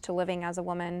transitioned to living as a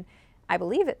woman, I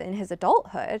believe in his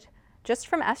adulthood, just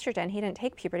from estrogen. He didn't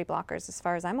take puberty blockers as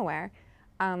far as I'm aware.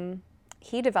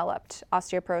 He developed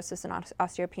osteoporosis and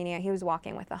osteopenia. He was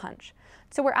walking with a hunch.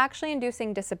 So we're actually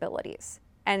inducing disabilities.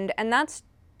 And that's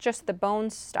just the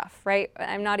bone stuff, right?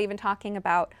 I'm not even talking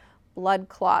about blood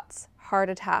clots, heart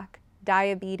attack,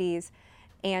 diabetes,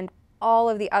 and all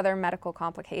of the other medical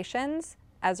complications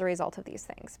as a result of these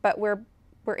things. But we're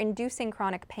inducing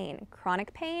chronic pain.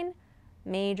 Chronic pain,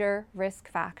 major risk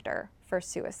factor for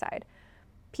suicide.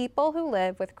 People who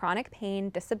live with chronic pain,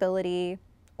 disability,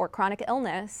 or chronic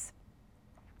illness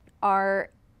are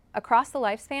across the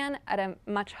lifespan at a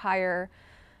much higher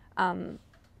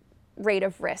rate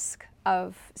of risk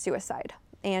of suicide.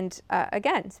 And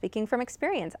again, speaking from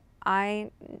experience, I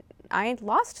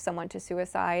lost someone to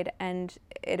suicide, and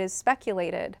it is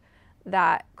speculated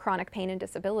that chronic pain and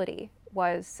disability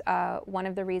was one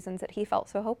of the reasons that he felt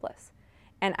so hopeless.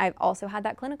 And I've also had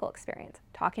that clinical experience,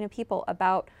 talking to people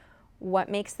about what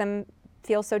makes them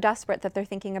feel so desperate that they're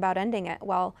thinking about ending it.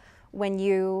 Well, when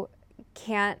you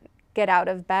can't get out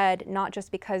of bed, not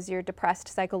just because you're depressed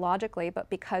psychologically, but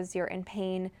because you're in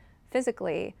pain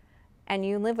physically, and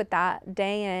you live with that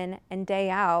day in and day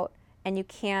out, and you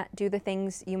can't do the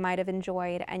things you might have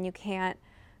enjoyed, and you can't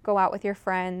go out with your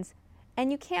friends,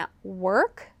 and you can't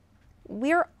work,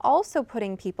 we're also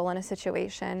putting people in a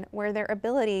situation where their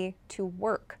ability to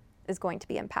work is going to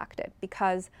be impacted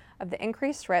because of the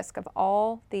increased risk of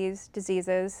all these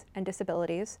diseases and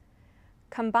disabilities,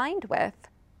 combined with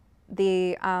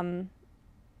the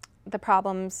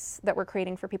problems that we're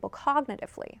creating for people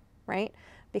cognitively, right?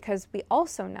 Because we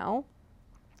also know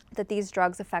that these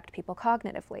drugs affect people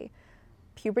cognitively.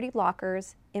 Puberty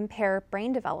blockers impair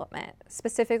brain development,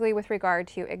 specifically with regard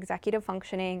to executive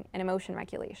functioning and emotion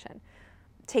regulation.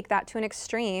 Take that to an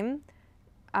extreme,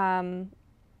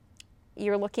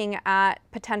 you're looking at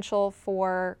potential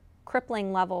for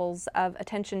crippling levels of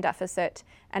attention deficit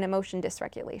and emotion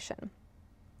dysregulation.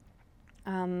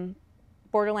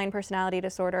 Borderline personality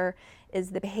disorder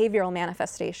is the behavioral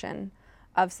manifestation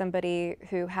of somebody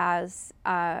who has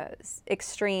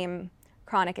extreme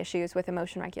chronic issues with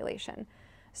emotion regulation.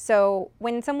 So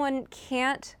when someone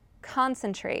can't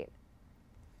concentrate,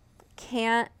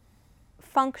 can't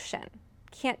function,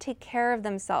 can't take care of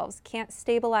themselves, can't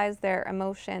stabilize their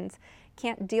emotions,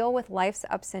 can't deal with life's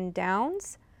ups and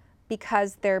downs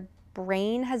because their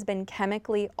brain has been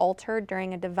chemically altered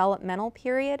during a developmental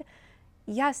period,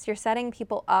 yes, you're setting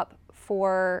people up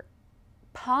for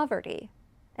poverty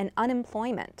and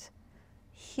unemployment.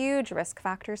 Huge risk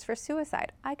factors for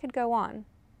suicide. I could go on.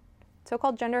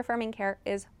 So-called gender-affirming care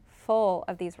is full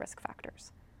of these risk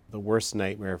factors. The worst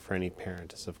nightmare for any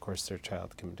parent is, of course, their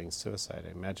child committing suicide.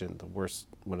 I imagine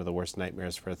one of the worst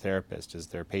nightmares for a therapist is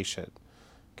their patient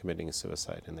committing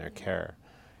suicide in their care.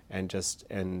 And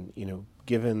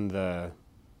given the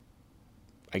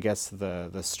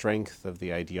strength of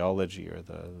the ideology or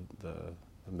the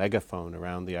megaphone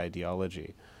around the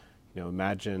ideology,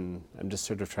 I'm just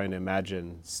sort of trying to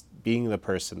imagine being the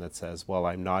person that says, well,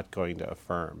 I'm not going to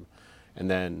affirm. And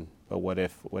then, but what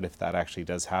if that actually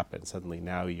does happen? Suddenly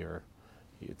now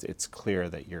it's clear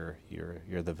that you're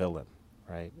the villain,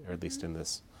 right? Or at least in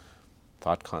this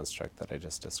thought construct that I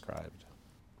just described.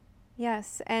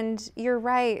 Yes, and you're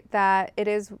right that it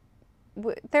is.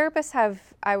 Therapists have,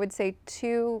 I would say,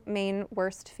 two main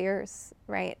worst fears,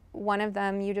 right? One of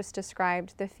them you just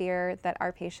described, the fear that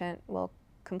our patient will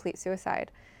complete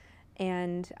suicide.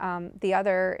 And the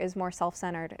other is more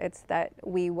self-centered. It's that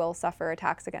we will suffer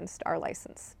attacks against our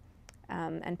license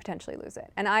and potentially lose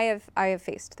it. And I have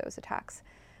faced those attacks.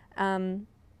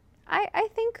 I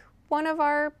think one of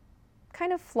our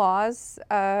kind of flaws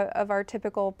of our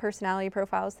typical personality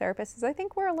profiles therapists is I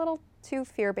think we're a little too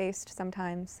fear-based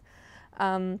sometimes.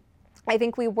 I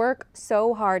think we work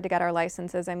so hard to get our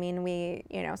licenses. I mean, we,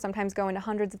 sometimes go into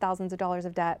hundreds of thousands of dollars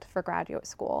of debt for graduate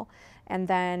school. And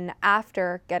then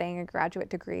after getting a graduate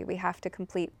degree, we have to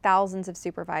complete thousands of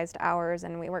supervised hours.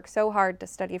 And we work so hard to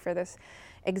study for this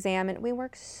exam. And we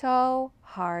work so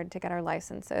hard to get our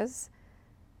licenses.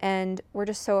 And we're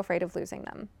just so afraid of losing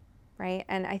them, right?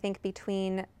 And I think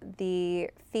between the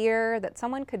fear that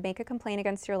someone could make a complaint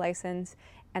against your license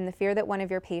and the fear that one of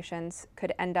your patients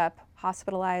could end up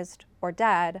hospitalized or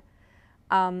dead,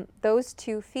 those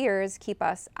two fears keep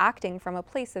us acting from a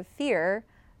place of fear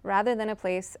rather than a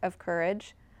place of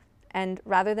courage, and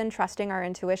rather than trusting our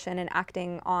intuition and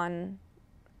acting on,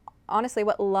 honestly,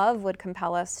 what love would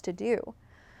compel us to do.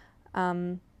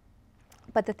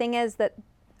 But the thing is that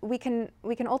we can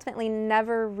ultimately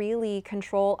never really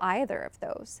control either of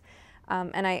those.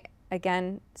 And I,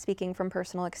 again, speaking from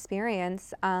personal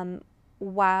experience,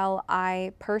 while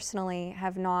I personally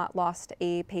have not lost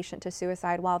a patient to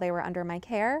suicide while they were under my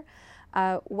care,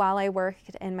 while I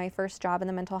worked in my first job in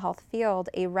the mental health field,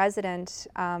 a resident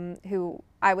who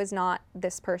I was not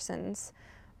this person's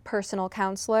personal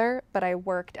counselor, but I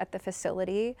worked at the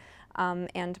facility,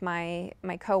 and my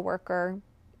coworker,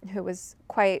 who was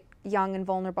quite young and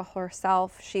vulnerable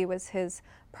herself, she was his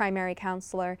primary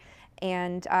counselor,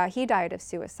 and he died of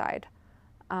suicide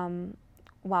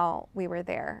while we were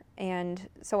there. And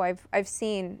so I've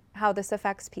seen how this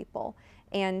affects people.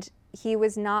 And he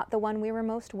was not the one we were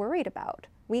most worried about.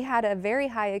 We had a very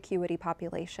high acuity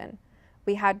population.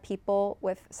 We had people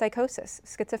with psychosis,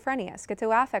 schizophrenia,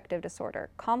 schizoaffective disorder,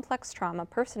 complex trauma,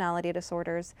 personality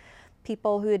disorders,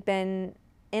 people who had been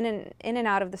in and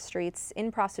out of the streets,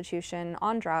 in prostitution,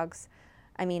 on drugs.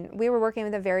 I mean, we were working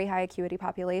with a very high acuity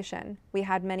population. We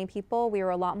had many people we were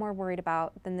a lot more worried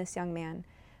about than this young man.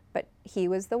 But he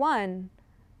was the one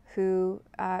who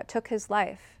took his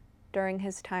life during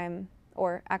his time,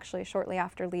 or actually shortly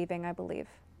after leaving, I believe,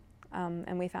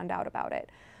 and we found out about it.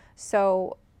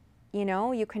 So,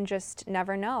 you can just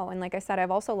never know. And like I said,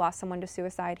 I've also lost someone to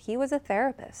suicide. He was a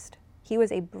therapist. He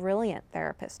was a brilliant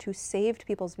therapist who saved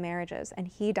people's marriages, and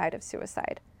he died of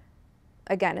suicide.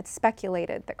 Again, it's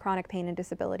speculated that chronic pain and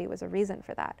disability was a reason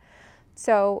for that.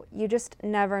 So you just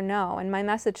never know. And my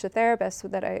message to therapists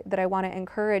that I want to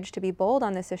encourage to be bold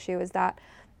on this issue is that,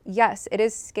 yes, it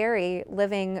is scary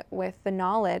living with the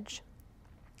knowledge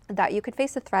that you could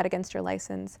face a threat against your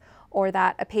license or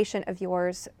that a patient of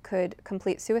yours could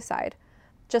complete suicide.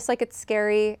 Just like it's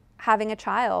scary having a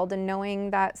child and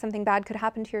knowing that something bad could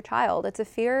happen to your child. It's a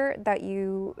fear that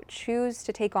you choose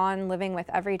to take on living with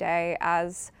every day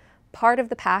as part of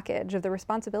the package of the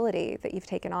responsibility that you've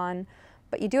taken on.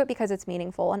 But you do it because it's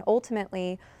meaningful. And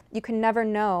ultimately, you can never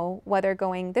know whether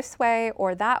going this way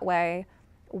or that way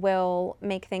will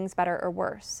make things better or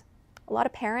worse. A lot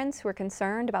of parents who are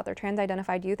concerned about their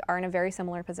trans-identified youth are in a very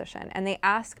similar position. And they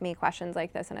ask me questions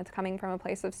like this, and it's coming from a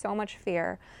place of so much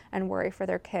fear and worry for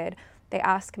their kid. They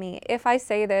ask me, if I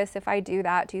say this, if I do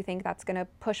that, do you think that's going to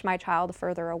push my child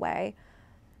further away?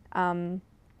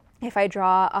 If I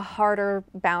draw a harder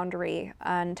boundary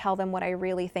and tell them what I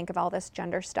really think of all this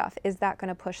gender stuff, is that going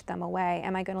to push them away?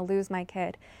 Am I going to lose my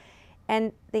kid?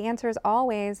 And the answer is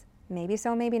always, maybe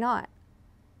so, maybe not.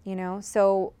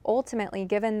 So ultimately,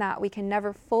 given that we can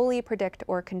never fully predict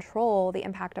or control the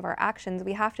impact of our actions,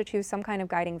 we have to choose some kind of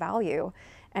guiding value.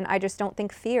 And I just don't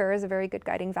think fear is a very good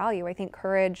guiding value. I think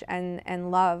courage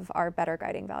and love are better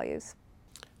guiding values.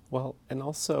 Well, and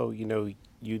also,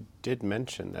 you did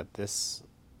mention that this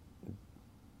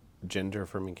gender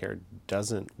affirming care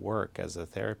doesn't work as a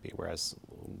therapy, whereas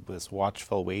this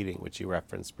watchful waiting, which you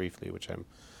referenced briefly, which I'm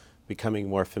becoming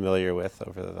more familiar with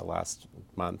over the last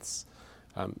months,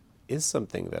 is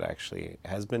something that actually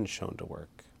has been shown to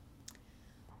work.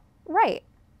 Right.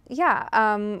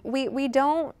 Yeah. We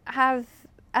don't have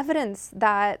evidence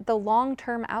that the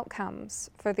long-term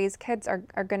outcomes for these kids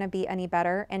are going to be any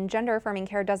better. And gender affirming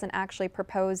care doesn't actually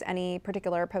propose any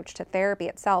particular approach to therapy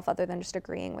itself other than just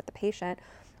agreeing with the patient.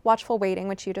 Watchful waiting,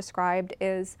 which you described,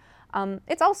 is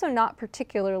it's also not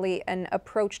particularly an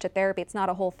approach to therapy. It's not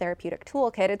a whole therapeutic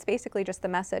toolkit. It's basically just the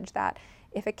message that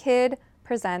if a kid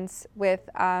presents with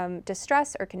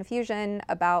distress or confusion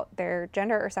about their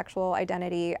gender or sexual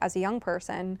identity as a young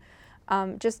person,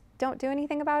 just don't do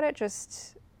anything about it.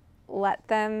 Just let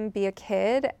them be a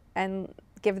kid and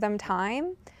give them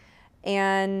time.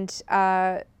 And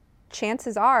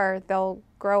chances are they'll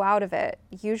grow out of it.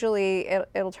 Usually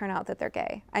it'll turn out that they're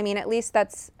gay. I mean, at least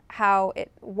that's how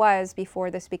it was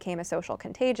before this became a social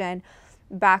contagion.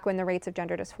 Back when the rates of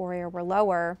gender dysphoria were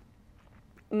lower,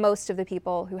 most of the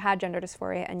people who had gender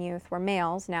dysphoria in youth were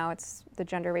males. Now it's the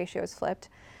gender ratio is flipped.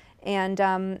 And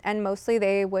mostly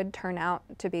they would turn out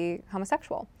to be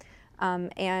homosexual.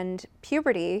 And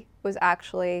puberty was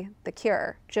actually the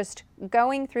cure. Just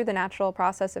going through the natural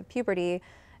process of puberty,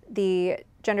 the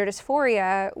gender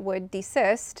dysphoria would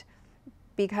desist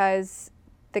because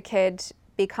the kid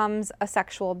becomes a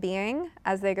sexual being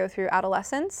as they go through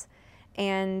adolescence,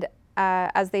 and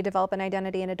as they develop an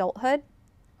identity in adulthood.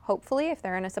 Hopefully, if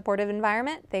they're in a supportive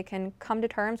environment, they can come to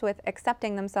terms with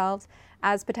accepting themselves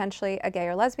as potentially a gay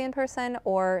or lesbian person,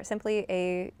 or simply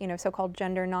a so-called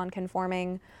gender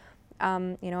non-conforming,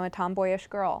 a tomboyish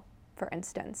girl, for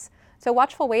instance. So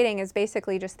watchful waiting is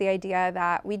basically just the idea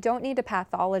that we don't need to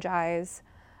pathologize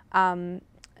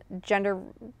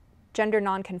gender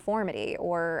nonconformity,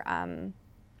 or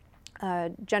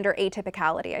gender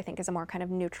atypicality, I think, is a more kind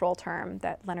of neutral term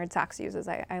that Leonard Sachs uses.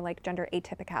 I like gender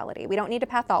atypicality. We don't need to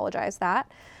pathologize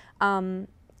that.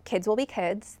 Kids will be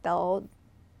kids. They'll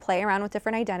play around with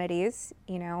different identities.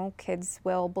 Kids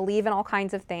will believe in all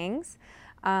kinds of things.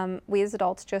 We as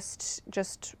adults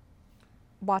just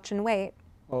watch and wait.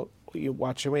 Well, you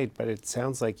watch and wait, but it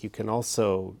sounds like you can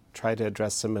also try to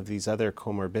address some of these other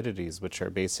comorbidities, which are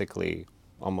basically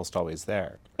almost always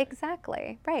there.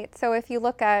 Exactly, right. So if you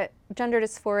look at gender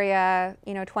dysphoria,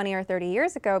 20 or 30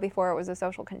 years ago, before it was a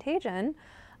social contagion,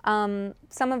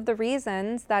 some of the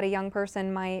reasons that a young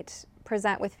person might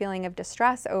present with feeling of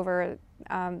distress over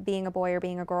being a boy or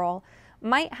being a girl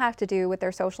might have to do with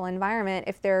their social environment.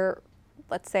 If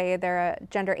let's say they're a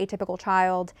gender atypical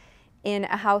child in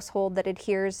a household that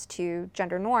adheres to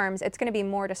gender norms, it's going to be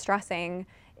more distressing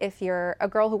if you're a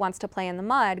girl who wants to play in the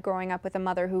mud growing up with a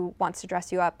mother who wants to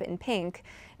dress you up in pink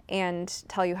and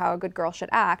tell you how a good girl should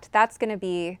act. That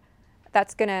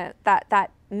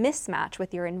mismatch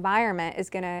with your environment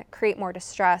is going to create more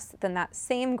distress than that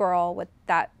same girl with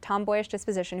that tomboyish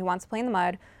disposition who wants to play in the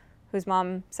mud, whose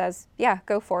mom says, yeah,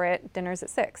 go for it, dinner's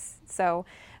at 6. So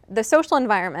the social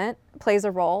environment plays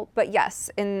a role, but yes,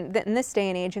 in this day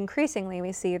and age, increasingly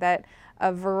we see that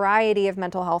a variety of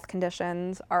mental health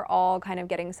conditions are all kind of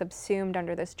getting subsumed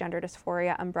under this gender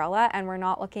dysphoria umbrella, and we're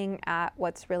not looking at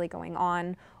what's really going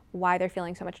on, why they're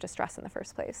feeling so much distress in the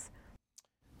first place.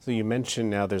 So you mentioned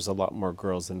now there's a lot more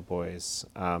girls than boys.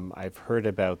 I've heard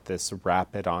about this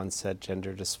rapid onset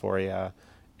gender dysphoria,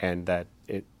 and that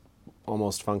it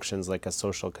almost functions like a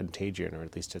social contagion, or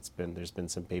at least there's been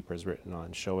some papers written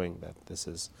on showing that this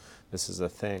is a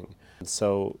thing.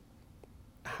 So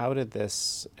how did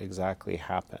this exactly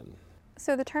happen?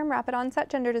 So the term rapid onset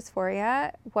gender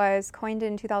dysphoria was coined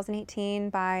in 2018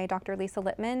 by Dr. Lisa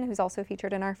Littman, who's also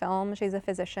featured in our film. She's a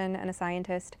physician and a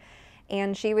scientist.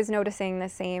 And she was noticing the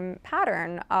same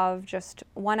pattern of just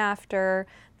one after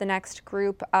the next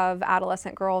group of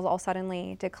adolescent girls all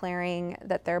suddenly declaring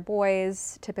that they're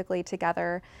boys, typically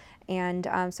together. And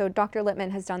so Dr.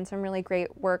 Littman has done some really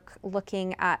great work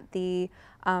looking at the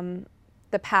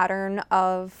pattern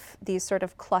of these sort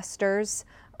of clusters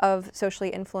of socially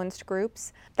influenced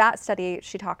groups. That study,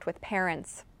 she talked with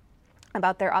parents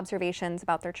about their observations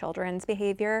about their children's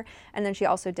behavior, and then she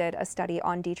also did a study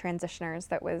on detransitioners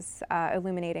that was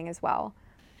illuminating as well.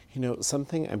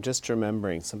 Something I'm just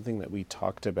remembering, something that we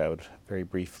talked about very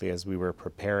briefly as we were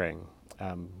preparing,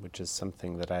 which is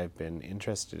something that I've been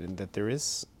interested in, that there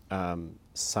is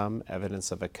some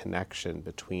evidence of a connection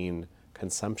between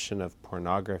consumption of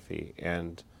pornography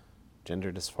and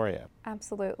gender dysphoria.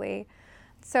 Absolutely.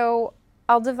 So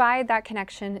I'll divide that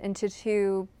connection into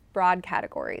two broad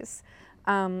categories.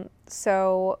 Male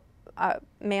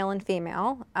and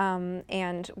female.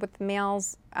 And with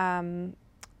males,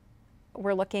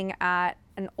 we're looking at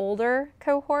an older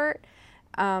cohort,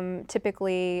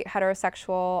 typically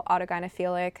heterosexual,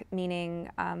 autogynephilic, meaning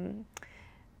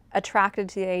attracted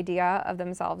to the idea of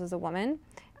themselves as a woman.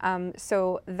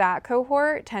 So that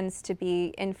cohort tends to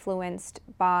be influenced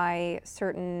by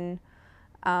certain,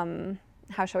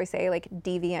 how shall we say, like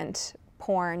deviant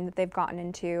porn that they've gotten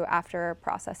into after a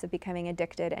process of becoming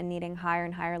addicted and needing higher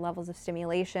and higher levels of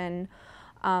stimulation.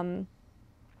 I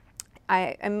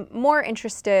am more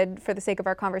interested, for the sake of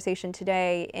our conversation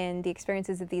today, in the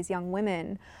experiences of these young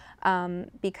women,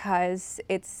 because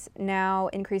it's now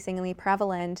increasingly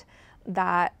prevalent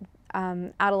that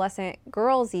adolescent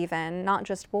girls, even, not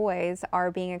just boys,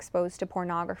 are being exposed to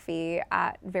pornography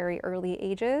at very early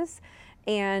ages.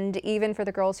 And even for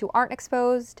the girls who aren't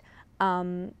exposed,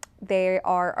 they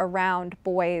are around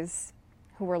boys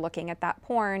who are looking at that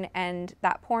porn, and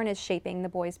that porn is shaping the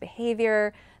boys'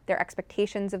 behavior, their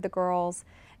expectations of the girls.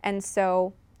 And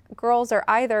so girls are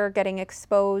either getting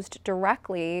exposed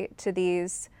directly to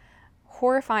these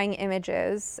horrifying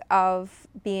images of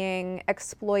being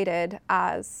exploited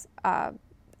as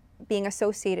being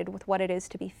associated with what it is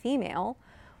to be female,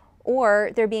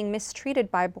 or they're being mistreated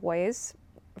by boys.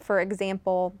 For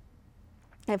example,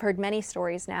 I've heard many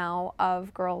stories now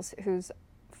of girls whose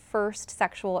first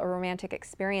sexual or romantic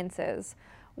experiences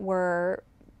were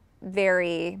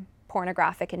very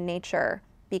pornographic in nature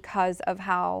because of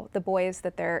how the boys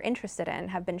that they're interested in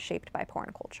have been shaped by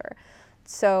porn culture.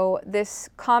 So this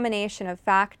combination of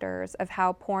factors of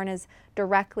how porn is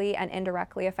directly and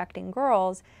indirectly affecting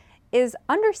girls is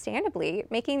understandably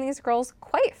making these girls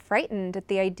quite frightened at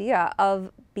the idea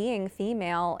of being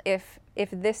female if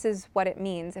this is what it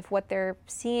means, if what they're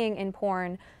seeing in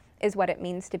porn is what it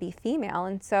means to be female.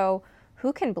 And so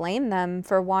who can blame them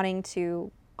for wanting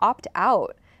to opt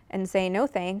out and say, no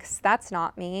thanks, that's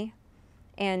not me.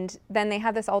 And then they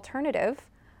have this alternative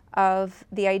of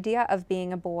the idea of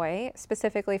being a boy,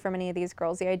 specifically for many of these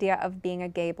girls, the idea of being a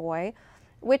gay boy,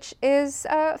 which is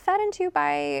fed into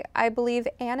by, I believe,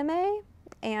 anime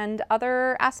and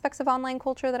other aspects of online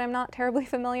culture that I'm not terribly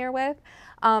familiar with.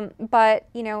 But,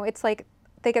 you know, it's like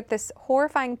they get this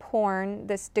horrifying porn,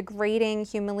 this degrading,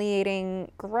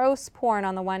 humiliating, gross porn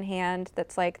on the one hand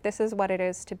that's like, this is what it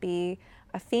is to be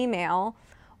a female.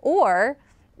 Or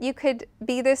you could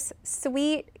be this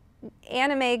sweet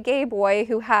anime gay boy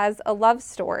who has a love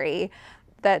story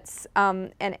that's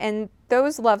and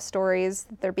those love stories,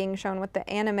 they're being shown with the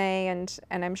anime, and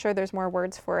I'm sure there's more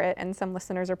words for it, and some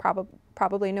listeners are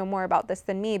probably know more about this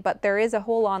than me, but there is a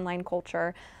whole online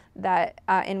culture that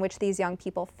in which these young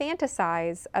people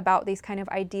fantasize about these kind of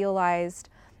idealized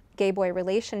gay boy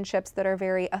relationships that are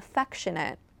very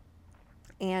affectionate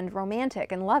and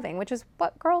romantic and loving, which is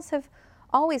what girls have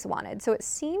always wanted. So it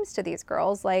seems to these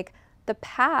girls like the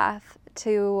path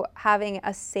to having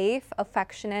a safe,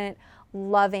 affectionate,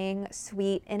 loving,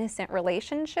 sweet, innocent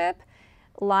relationship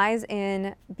lies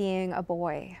in being a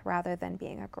boy rather than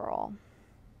being a girl.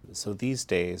 So these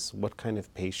days, what kind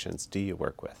of patients do you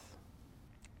work with?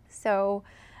 So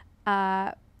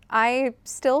I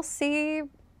still see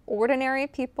ordinary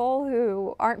people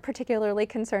who aren't particularly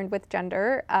concerned with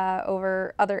gender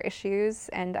over other issues,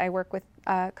 and I work with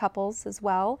couples as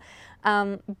well.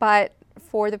 But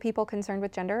for the people concerned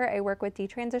with gender, I work with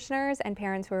detransitioners and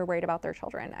parents who are worried about their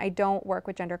children. I don't work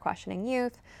with gender questioning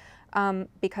youth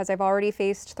because I've already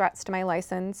faced threats to my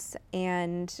license,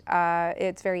 and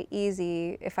it's very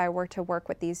easy if I were to work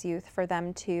with these youth for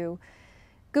them to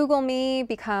Google me,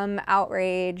 become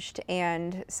outraged,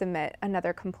 and submit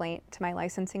another complaint to my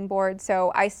licensing board. So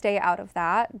I stay out of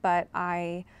that, but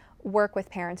I work with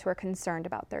parents who are concerned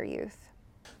about their youth.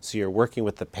 So you're working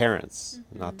with the parents,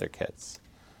 not their kids.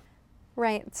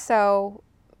 Right. So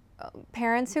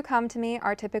parents who come to me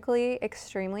are typically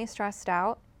extremely stressed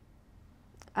out.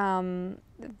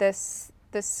 This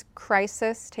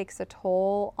crisis takes a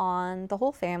toll on the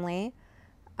whole family,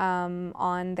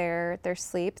 on their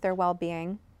sleep, their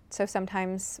well-being. So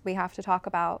sometimes we have to talk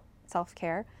about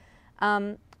self-care.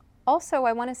 Also,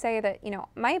 I want to say that, you know,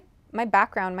 my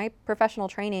background, my professional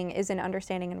training is in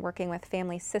understanding and working with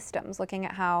family systems, looking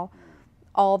at how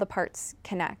all the parts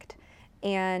connect.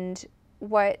 And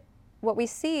what we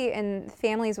see in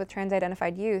families with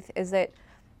trans-identified youth is that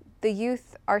the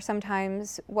youth are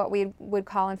sometimes what we would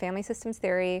call in family systems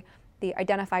theory the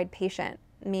identified patient,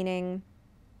 meaning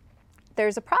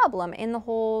there's a problem in the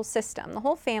whole system. The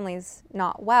whole family's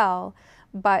not well,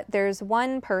 but there's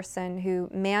one person who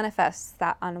manifests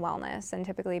that unwellness and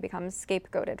typically becomes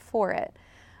scapegoated for it.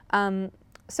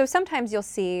 So sometimes you'll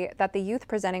see that the youth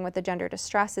presenting with the gender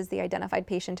distress is the identified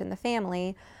patient in the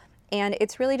family, and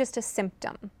it's really just a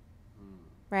symptom,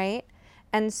 right?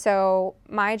 And so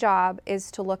my job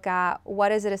is to look at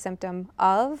what is it a symptom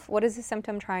of, what is the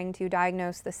symptom trying to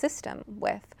diagnose the system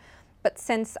with. But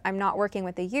since I'm not working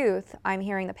with the youth, I'm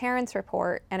hearing the parents'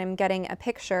 report and I'm getting a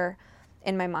picture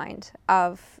in my mind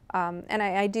of, and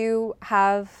I do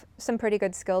have some pretty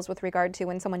good skills with regard to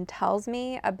when someone tells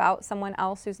me about someone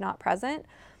else who's not present,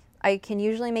 I can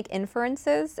usually make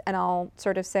inferences and I'll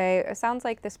sort of say, it sounds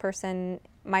like this person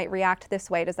might react this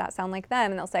way. Does that sound like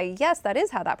them? And they'll say, yes, that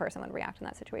is how that person would react in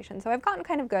that situation. So I've gotten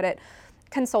kind of good at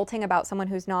consulting about someone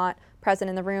who's not present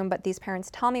in the room, but these parents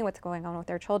tell me what's going on with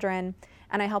their children,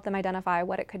 and I help them identify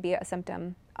what it could be a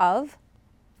symptom of.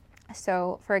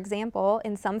 So, for example,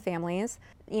 in some families,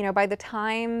 by the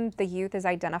time the youth is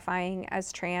identifying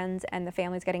as trans and the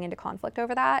family's getting into conflict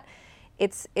over that,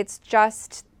 it's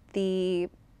just the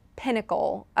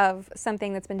pinnacle of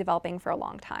something that's been developing for a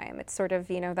long time. It's sort of,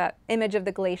 that image of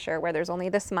the glacier where there's only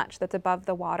this much that's above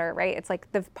the water, right? It's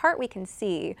like the part we can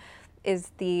see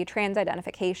is the trans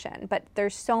identification, but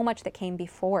there's so much that came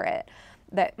before it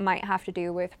that might have to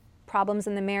do with problems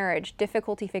in the marriage,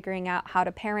 difficulty figuring out how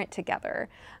to parent together,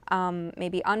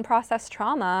 maybe unprocessed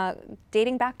trauma,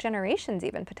 dating back generations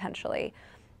even potentially,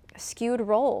 skewed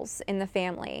roles in the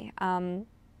family.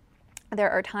 There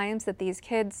are times that these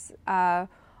kids they're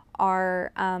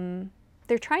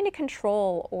trying to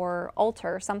control or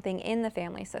alter something in the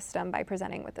family system by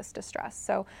presenting with this distress.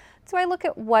 So I look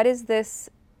at what is this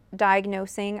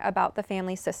diagnosing about the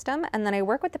family system, and then I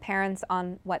work with the parents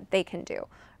on what they can do,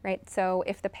 right? So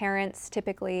if the parents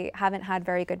typically haven't had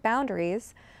very good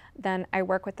boundaries, then I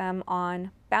work with them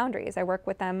on boundaries. I work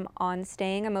with them on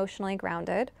staying emotionally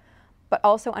grounded, but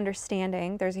also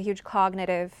understanding. There's a huge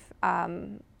cognitive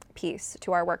piece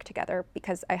to our work together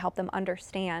because I help them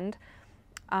understand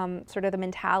sort of the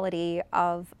mentality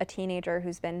of a teenager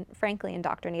who's been frankly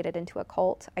indoctrinated into a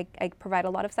cult. I provide a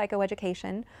lot of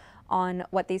psychoeducation on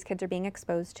what these kids are being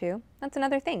exposed to. That's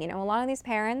another thing. A lot of these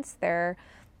parents, they're,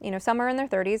 some are in their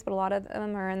 30s, but a lot of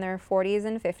them are in their 40s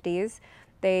and 50s.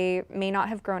 They may not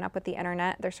have grown up with the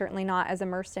internet. They're certainly not as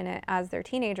immersed in it as their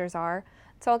teenagers are.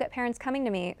 So I'll get parents coming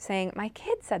to me saying, my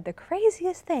kid said the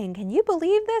craziest thing. Can you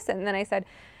believe this? And then I said,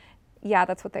 yeah,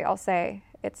 that's what they all say.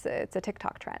 It's a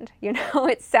TikTok trend.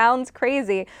 It sounds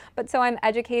crazy. But so I'm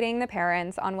educating the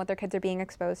parents on what their kids are being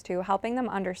exposed to, helping them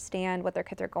understand what their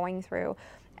kids are going through.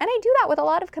 And I do that with a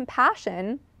lot of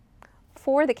compassion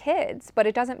for the kids, but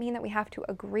it doesn't mean that we have to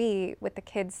agree with the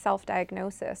kids'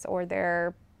 self-diagnosis or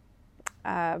their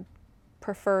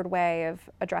preferred way of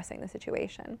addressing the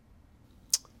situation.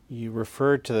 You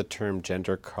referred to the term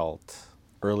gender cult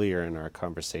earlier in our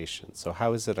conversation. So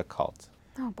how is it a cult?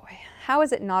 Oh boy, how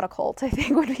is it not a cult? I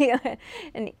think would be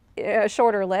a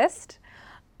shorter list.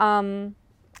 I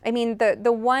mean,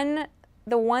 the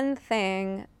one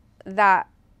thing that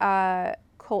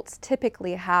cults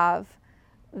typically have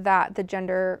that the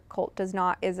gender cult does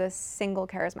not is a single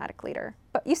charismatic leader.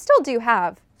 But you still do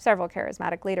have several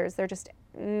charismatic leaders. They're just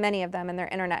many of them, and they're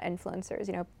internet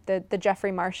influencers. The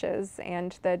Jeffrey Marshes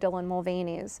and the Dylan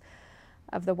Mulvaney's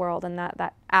of the world, and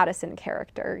that Addison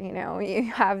character.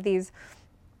 You have these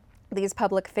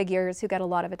public figures who get a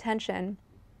lot of attention.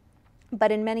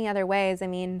 But in many other ways, I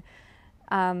mean,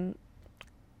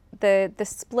 the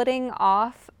splitting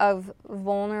off of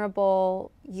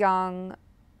vulnerable, young,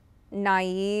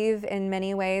 naive in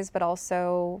many ways, but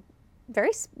also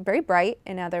very, very bright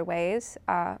in other ways,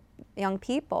 young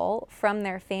people from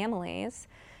their families,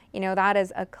 that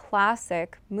is a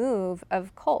classic move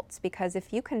of cults, because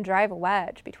if you can drive a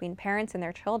wedge between parents and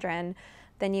their children,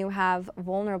 then you have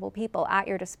vulnerable people at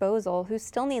your disposal who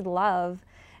still need love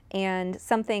and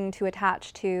something to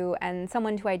attach to and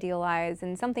someone to idealize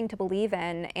and something to believe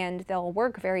in, and they'll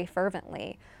work very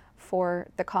fervently for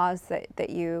the cause that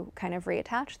you kind of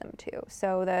reattach them to.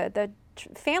 So the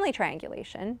family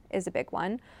triangulation is a big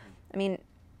one. I mean,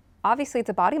 obviously it's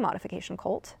a body modification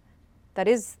cult. That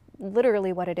is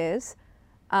literally what it is.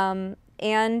 And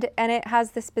it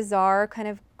has this bizarre kind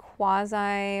of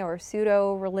quasi or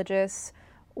pseudo-religious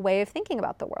way of thinking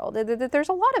about the world. There's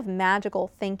a lot of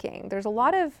magical thinking. There's a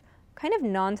lot of kind of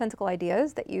nonsensical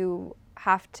ideas that you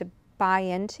have to buy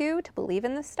into to believe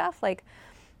in this stuff.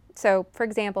 So, for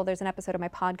example, there's an episode of my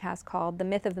podcast called The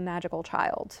Myth of the Magical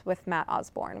Child with Matt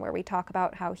Osborne, where we talk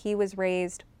about how he was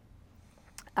raised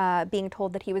being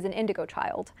told that he was an indigo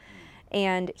child.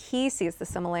 And he sees the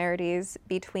similarities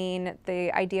between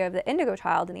the idea of the indigo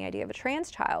child and the idea of a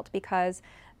trans child, because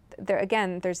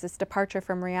there's this departure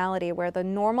from reality where the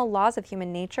normal laws of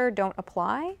human nature don't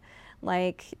apply.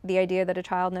 Like the idea that a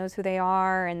child knows who they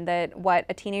are and that what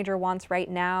a teenager wants right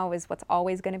now is what's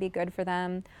always going to be good for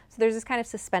them. So there's this kind of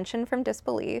suspension from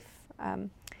disbelief. And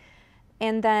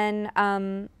then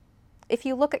if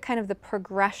you look at kind of the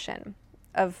progression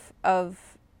of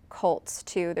cults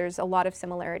too, there's a lot of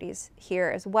similarities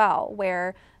here as well,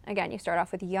 where again, you start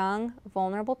off with young,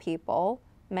 vulnerable people,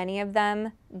 many of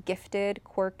them gifted,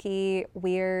 quirky,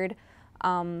 weird,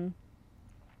 and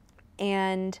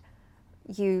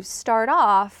you start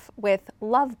off with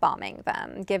love bombing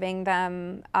them, giving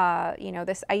them,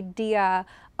 this idea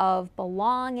of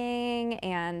belonging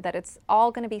and that it's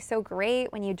all going to be so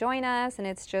great when you join us, and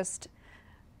it's just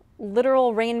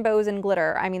literal rainbows and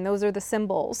glitter. I mean, those are the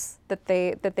symbols that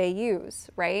they use,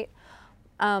 right?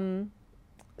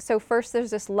 so first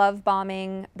there's this love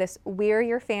bombing, this we're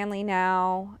your family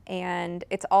now, and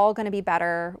it's all going to be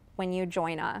better when you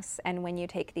join us and when you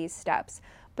take these steps.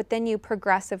 But then you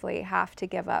progressively have to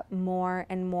give up more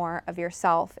and more of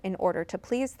yourself in order to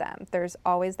please them. There's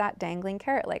always that dangling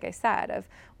carrot, like I said, of,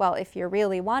 well, if you're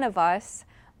really one of us,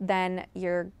 then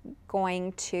you're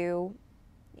going to,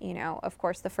 you know, of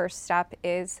course, the first step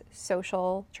is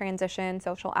social transition,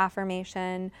 social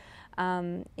affirmation.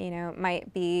 You know,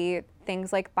 might be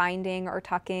things like binding or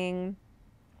tucking,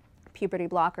 puberty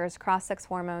blockers, cross-sex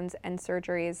hormones, and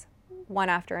surgeries one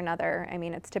after another. I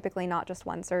mean, it's typically not just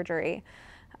one surgery.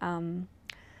 And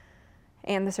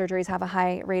the surgeries have a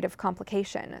high rate of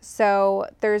complication. So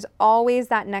there's always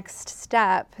that next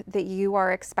step that you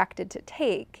are expected to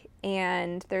take.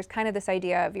 And there's kind of this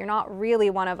idea of you're not really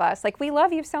one of us. Like, we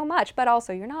love you so much, but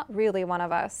also you're not really one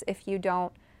of us if you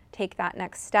don't take that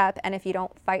next step, and if you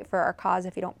don't fight for our cause,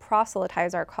 if you don't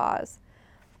proselytize our cause.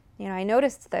 You know, I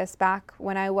noticed this back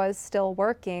when I was still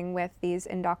working with these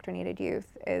indoctrinated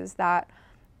youth, is that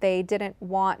they didn't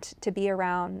want to be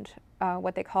around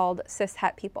what they called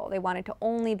cis-het people. They wanted to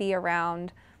only be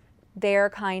around their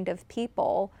kind of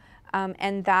people.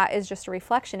 And that is just a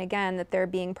reflection, again, that they're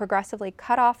being progressively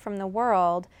cut off from the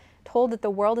world, told that the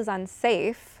world is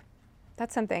unsafe.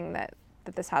 That's something that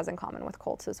this has in common with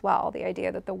cults as well. The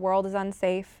idea that the world is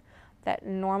unsafe, that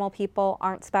normal people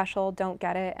aren't special, don't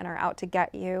get it, and are out to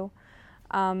get you.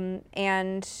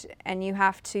 And you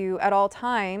have to, at all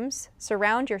times,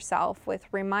 surround yourself with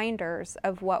reminders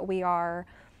of what we are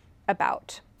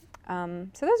about. So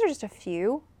those are just a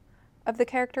few of the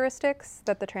characteristics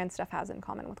that the trans stuff has in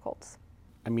common with cults.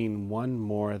 I mean, one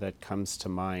more that comes to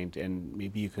mind, and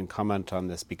maybe you can comment on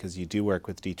this because you do work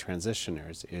with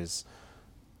detransitioners, is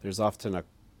there's often a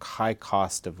high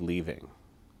cost of leaving,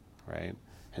 right?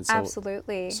 And so,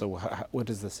 absolutely. So what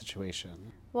is the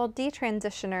situation? Well,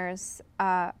 detransitioners,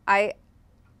 I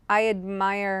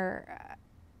admire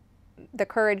the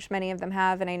courage many of them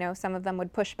have, and I know some of them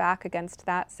would push back against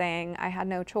that, saying, I had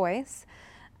no choice.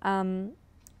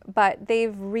 But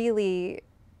they've really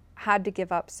had to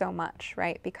give up so much,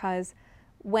 right? Because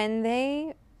when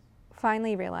they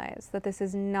finally realize that this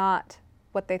is not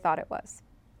what they thought it was,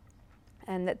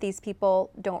 and that these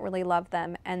people don't really love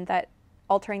them, and that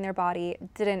altering their body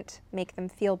didn't make them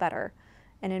feel better,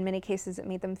 and in many cases it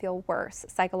made them feel worse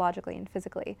psychologically and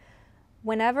physically.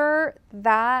 Whenever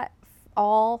that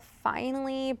all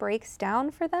finally breaks down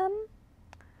for them,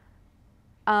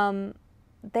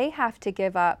 they have to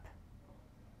give up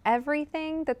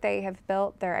everything that they have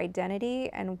built their identity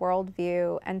and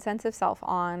worldview and sense of self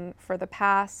on for the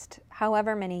past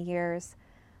however many years.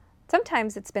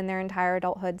 Sometimes it's been their entire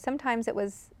adulthood. Sometimes it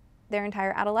was their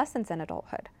entire adolescence and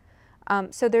adulthood.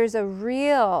 So there's a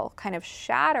real kind of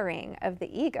shattering of the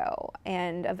ego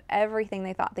and of everything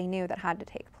they thought they knew that had to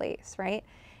take place, right?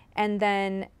 And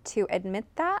then to admit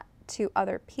that to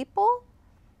other people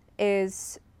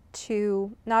is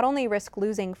to not only risk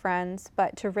losing friends,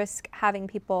 but to risk having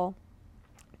people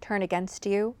turn against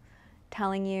you,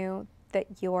 telling you that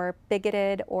you're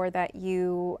bigoted or that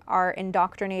you are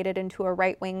indoctrinated into a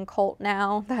right-wing cult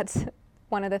now. That's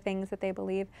one of the things that they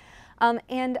believe.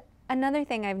 And another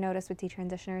thing I've noticed with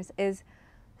detransitioners is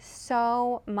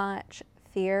so much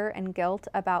fear and guilt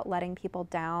about letting people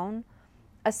down,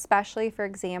 especially, for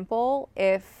example,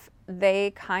 if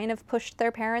they kind of pushed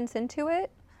their parents into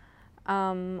it,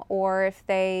 or if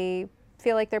they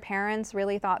feel like their parents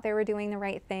really thought they were doing the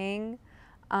right thing,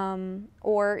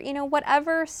 or, you know,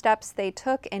 whatever steps they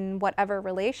took in whatever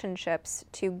relationships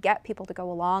to get people to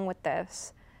go along with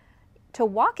this, to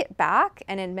walk it back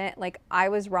and admit, like, I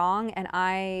was wrong and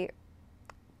I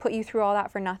put you through all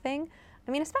that for nothing.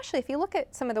 I mean, especially if you look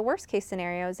at some of the worst case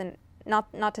scenarios, and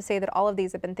not to say that all of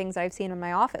these have been things I've seen in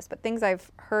my office, but things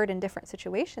I've heard in different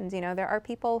situations. You know, there are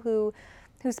people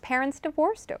whose parents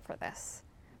divorced over this.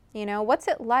 You know, what's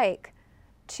it like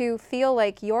to feel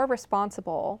like you're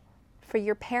responsible for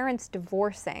your parents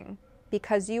divorcing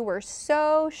because you were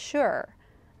so sure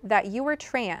that you were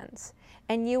trans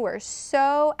and you were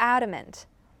so adamant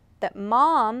that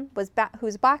mom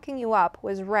who's backing you up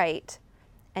was right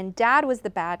and dad was the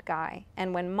bad guy,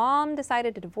 and when mom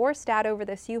decided to divorce dad over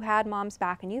this, you had mom's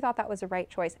back and you thought that was the right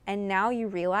choice, and now you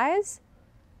realize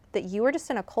that you were just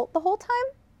in a cult the whole time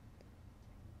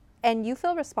and you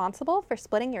feel responsible for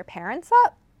splitting your parents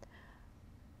up?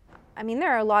 I mean,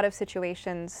 there are a lot of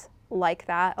situations like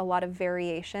that, a lot of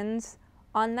variations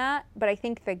on that, but I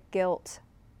think the guilt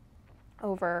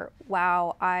over,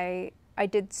 wow, I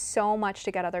did so much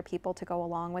to get other people to go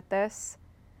along with this.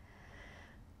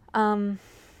 And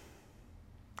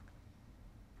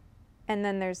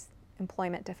then there's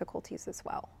employment difficulties as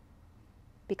well,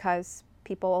 because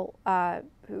people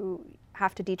who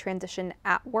have to detransition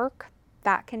at work,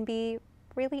 that can be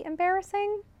really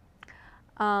embarrassing.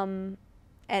 And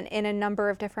in a number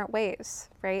of different ways,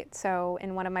 right? So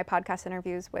in one of my podcast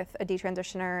interviews with a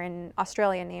detransitioner in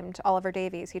Australia named Oliver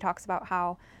Davies, he talks about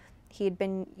how he'd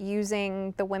been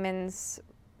using the women's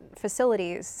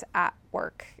facilities at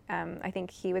work. I think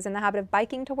he was in the habit of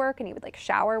biking to work, and he would like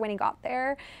shower when he got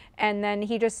there. And then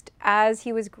he just, as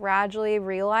he was gradually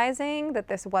realizing that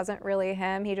this wasn't really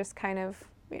him, he just kind of,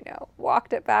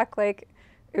 walked it back like,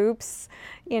 oops,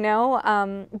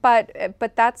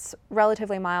 but that's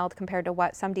relatively mild compared to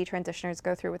what some detransitioners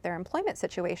go through with their employment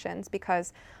situations,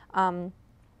 because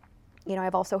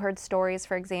I've also heard stories,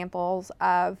 for examples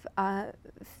of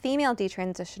female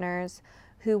detransitioners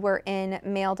who were in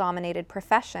male-dominated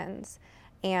professions,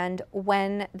 and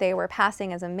when they were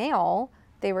passing as a male,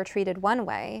 they were treated one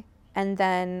way, and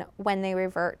then when they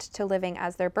revert to living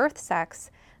as their birth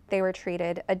sex, they were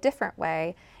treated a different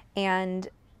way. And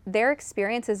their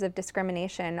experiences of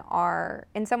discrimination are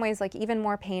in some ways like even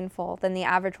more painful than the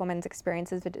average woman's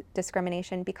experiences of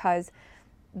discrimination, because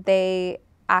they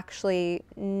actually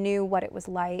knew what it was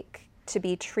like to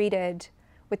be treated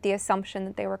with the assumption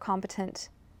that they were competent,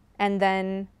 and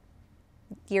then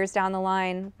years down the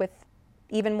line with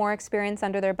even more experience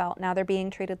under their belt, now they're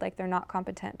being treated like they're not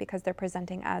competent because they're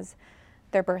presenting as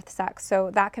their birth sex.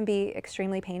 So that can be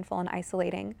extremely painful and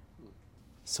isolating.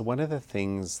 So one of the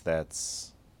things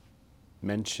that's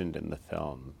mentioned in the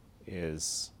film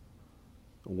is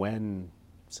when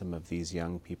some of these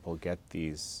young people get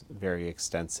these very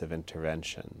extensive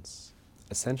interventions,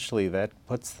 essentially that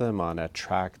puts them on a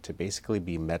track to basically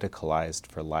be medicalized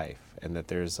for life, and that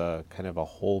there's a kind of a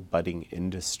whole budding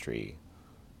industry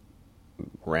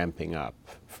ramping up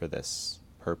for this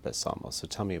purpose almost. So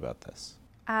tell me about this.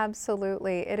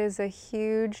 Absolutely. It is a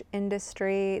huge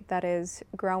industry that is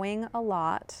growing a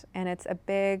lot, and it's a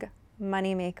big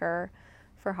moneymaker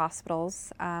for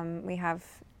hospitals. We have,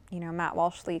 Matt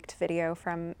Walsh leaked video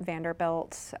from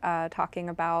Vanderbilt talking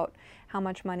about how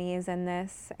much money is in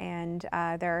this, and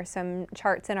there are some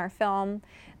charts in our film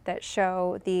that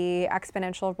show the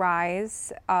exponential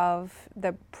rise of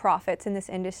the profits in this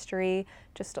industry,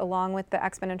 just along with the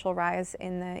exponential rise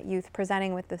in the youth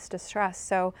presenting with this distress.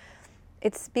 So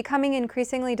it's becoming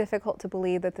increasingly difficult to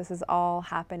believe that this is all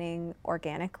happening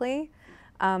organically.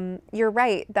 You're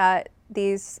right that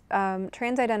these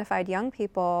trans-identified young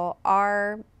people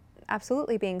are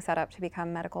absolutely being set up to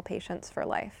become medical patients for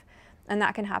life. And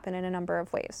that can happen in a number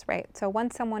of ways, right? So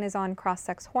once someone is on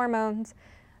cross-sex hormones,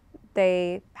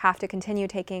 they have to continue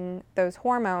taking those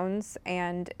hormones.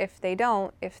 And if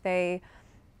they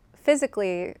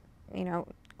physically,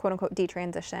 quote unquote,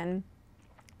 detransition,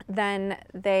 then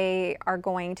they are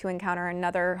going to encounter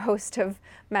another host of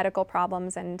medical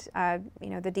problems. And,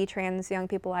 the detrans young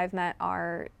people I've met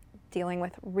are dealing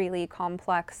with really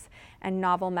complex and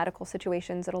novel medical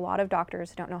situations that a lot of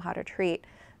doctors don't know how to treat.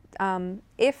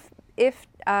 If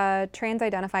a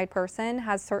trans-identified person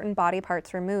has certain body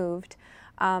parts removed,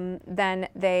 then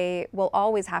they will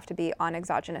always have to be on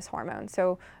exogenous hormones.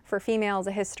 So for females,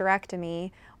 a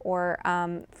hysterectomy, or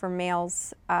for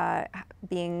males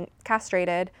being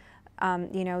castrated,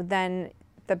 then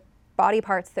the body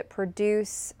parts that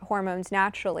produce hormones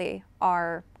naturally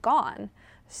are gone.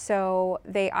 So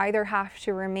they either have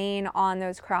to remain on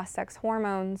those cross-sex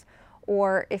hormones,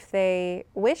 or if they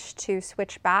wish to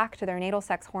switch back to their natal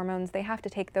sex hormones, they have to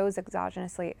take those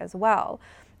exogenously as well.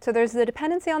 So there's the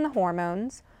dependency on the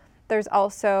hormones. There's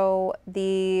also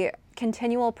the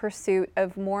continual pursuit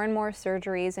of more and more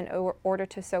surgeries in order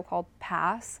to so-called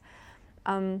pass.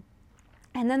 And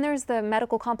then there's the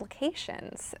medical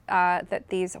complications that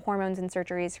these hormones and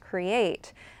surgeries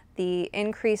create, the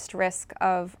increased risk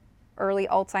of early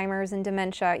Alzheimer's and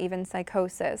dementia, even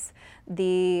psychosis.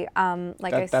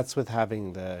 That's with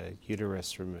having the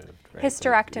uterus removed, right?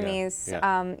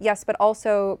 Hysterectomies, yes, but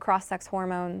also cross-sex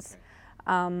hormones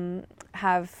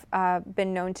have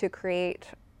been known to create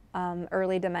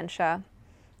early dementia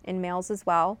in males as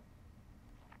well.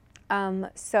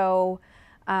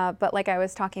 But like I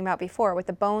was talking about before, with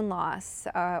the bone loss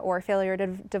or failure to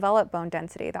develop bone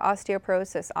density, the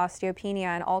osteoporosis, osteopenia,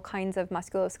 and all kinds of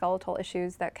musculoskeletal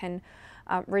issues that can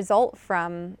result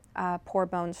from poor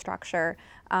bone structure,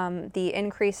 the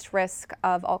increased risk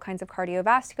of all kinds of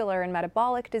cardiovascular and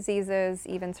metabolic diseases,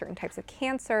 even certain types of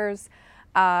cancers.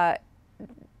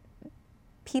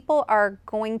 People are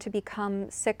going to become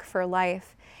sick for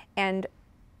life, and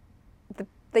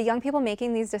the young people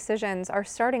making these decisions are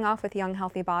starting off with young,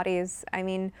 healthy bodies. I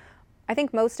mean, I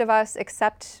think most of us,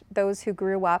 except those who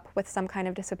grew up with some kind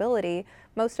of disability,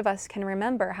 most of us can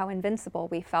remember how invincible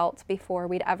we felt before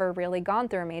we'd ever really gone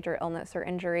through a major illness or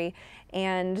injury.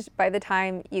 And by the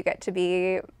time you get to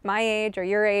be my age or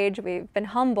your age, we've been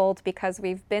humbled because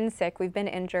we've been sick, we've been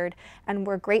injured, and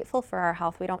we're grateful for our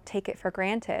health. We don't take it for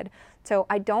granted. So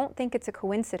I don't think it's a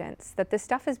coincidence that this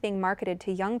stuff is being marketed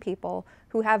to young people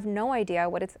who have no idea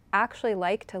what it's actually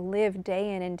like to live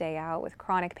day in and day out with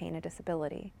chronic pain and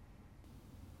disability.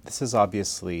 This is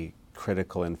obviously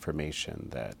critical information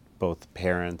that both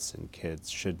parents and kids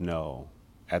should know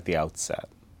at the outset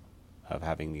of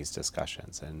having these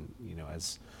discussions. And,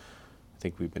 as I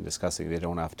think we've been discussing, they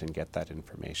don't often get that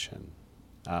information.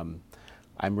 I'm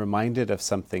reminded of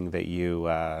something that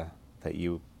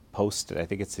you posted. I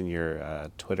think it's in your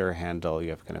Twitter handle.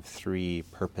 You have kind of 3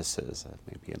 purposes,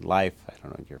 maybe in life, I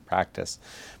don't know, in your practice.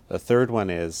 The third one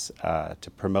is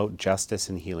to promote justice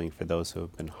and healing for those who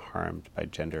have been harmed by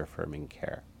gender-affirming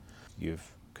care.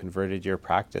 You've converted your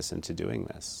practice into doing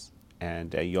this.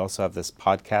 And you also have this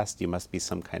podcast, You Must Be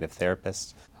Some Kind of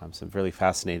Therapist. Some really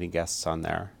fascinating guests on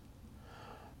there.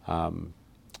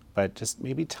 But just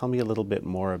maybe tell me a little bit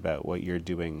more about what you're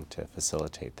doing to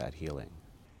facilitate that healing.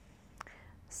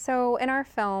 So in our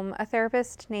film, a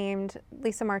therapist named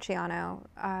Lisa Marchiano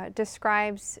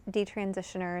describes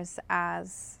detransitioners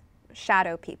as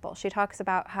shadow people. She talks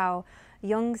about how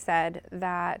Jung said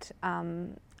that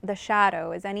the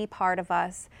shadow is any part of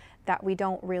us that we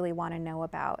don't really want to know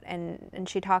about. And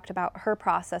she talked about her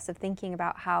process of thinking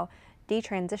about how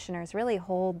detransitioners really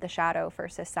hold the shadow for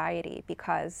society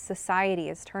because society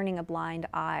is turning a blind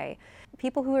eye.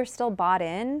 People who are still bought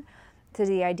in to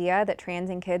the idea that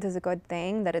transing kids is a good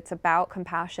thing, that it's about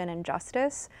compassion and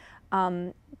justice,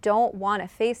 don't want to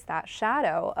face that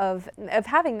shadow of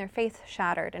having their faith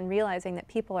shattered and realizing that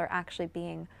people are actually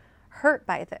being hurt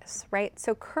by this, right?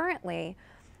 So currently,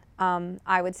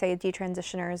 I would say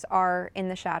detransitioners are in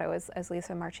the shadow, as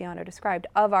Lisa Marchiano described,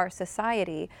 of our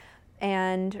society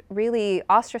and really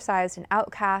ostracized and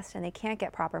outcast, and they can't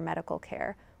get proper medical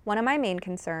care. One of my main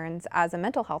concerns as a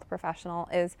mental health professional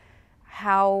is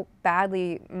how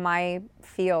badly my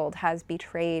field has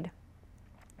betrayed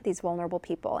these vulnerable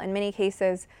people. In many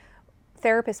cases,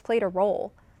 therapists played a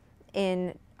role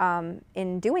in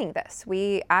doing this.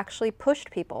 We actually pushed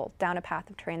people down a path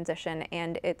of transition,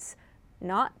 and it's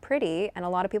not pretty, and a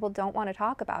lot of people don't want to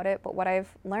talk about it, but what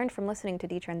I've learned from listening to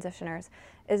detransitioners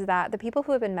is that the people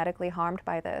who have been medically harmed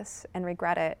by this and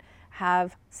regret it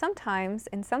have sometimes,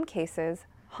 in some cases,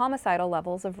 homicidal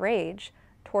levels of rage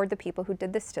toward the people who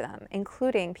did this to them,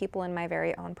 including people in my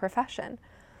very own profession.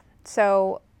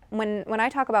 So when I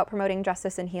talk about promoting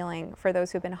justice and healing for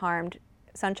those who've been harmed,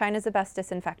 sunshine is the best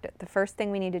disinfectant. The first thing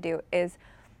we need to do is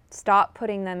stop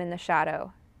putting them in the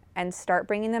shadow and start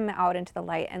bringing them out into the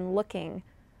light and looking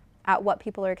at what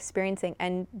people are experiencing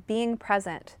and being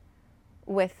present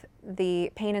with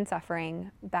the pain and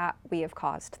suffering that we have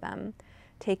caused them,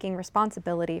 taking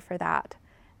responsibility for that,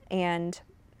 and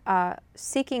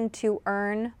seeking to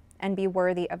earn and be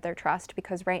worthy of their trust,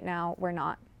 because right now we're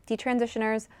not.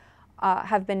 Detransitioners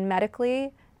have been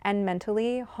medically and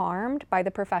mentally harmed by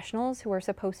the professionals who are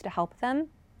supposed to help them,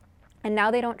 and now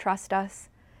they don't trust us,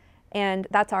 and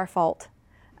that's our fault.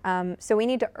 So we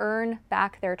need to earn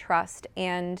back their trust,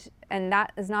 and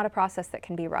that is not a process that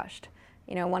can be rushed.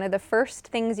 You know, one of the first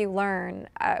things you learn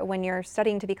when you're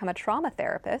studying to become a trauma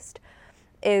therapist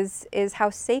is how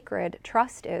sacred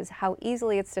trust is, how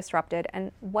easily it's disrupted,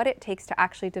 and what it takes to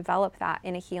actually develop that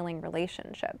in a healing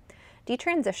relationship.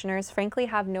 Detransitioners, frankly,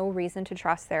 have no reason to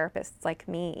trust therapists like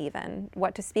me even,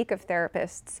 what to speak of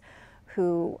therapists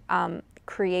who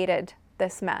created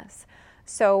this mess.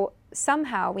 So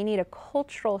somehow we need a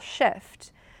cultural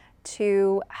shift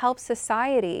to help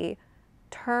society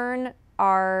turn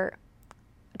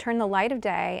the light of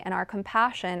day and our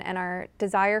compassion and our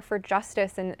desire for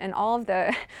justice and all of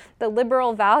the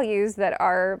liberal values that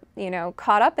are,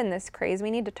 caught up in this craze.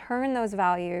 We need to turn those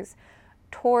values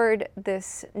toward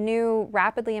this new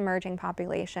rapidly emerging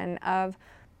population of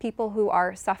people who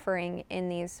are suffering in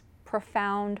these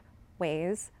profound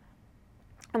ways.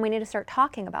 And we need to start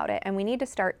talking about it, and we need to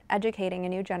start educating a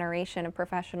new generation of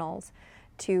professionals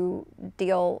to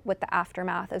deal with the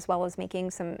aftermath, as well as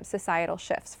making some societal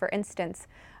shifts. For instance,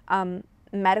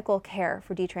 medical care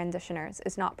for detransitioners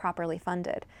is not properly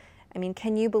funded. I mean,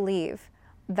 can you believe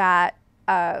that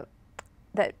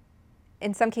that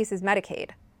in some cases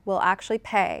Medicaid will actually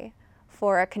pay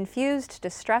for a confused,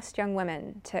 distressed young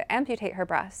woman to amputate her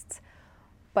breasts,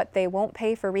 but they won't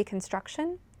pay for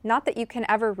reconstruction? Not that you can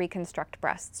ever reconstruct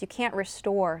breasts. You can't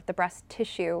restore the breast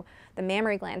tissue. The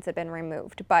mammary glands have been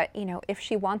removed. But, if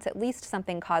she wants at least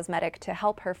something cosmetic to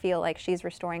help her feel like she's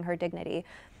restoring her dignity,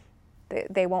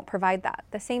 they won't provide that.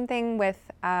 The same thing with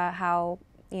how,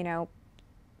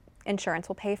 insurance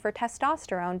will pay for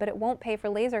testosterone, but it won't pay for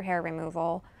laser hair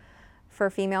removal for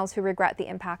females who regret the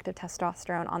impact of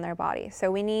testosterone on their body.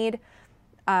 So we need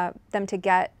them to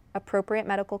get appropriate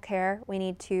medical care. We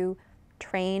need to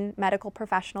train medical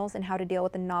professionals in how to deal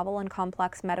with the novel and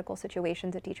complex medical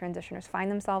situations that detransitioners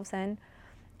find themselves in.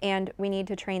 And we need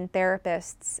to train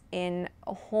therapists in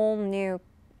a whole new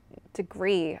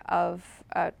degree of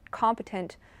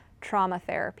competent trauma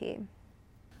therapy.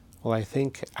 Well, I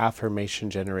think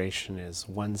Affirmation Generation is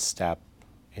one step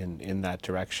in that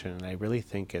direction. And I really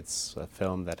think it's a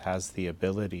film that has the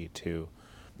ability to,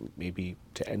 maybe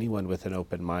to anyone with an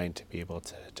open mind, to be able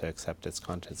to accept its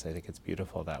contents. I think it's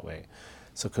beautiful that way.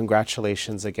 So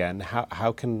congratulations again.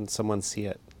 How can someone see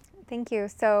it? Thank you.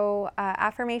 So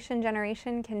Affirmation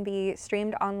Generation can be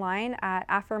streamed online at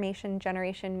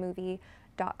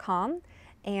affirmationgenerationmovie.com.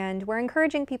 And we're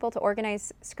encouraging people to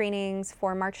organize screenings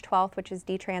for March 12th, which is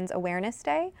D-Trans Awareness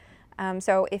Day.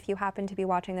 So if you happen to be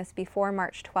watching this before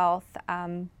March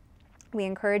 12th, we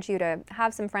encourage you to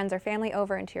have some friends or family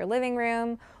over into your living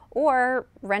room, or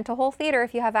rent a whole theater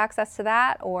if you have access to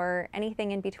that, or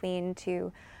anything in between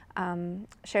to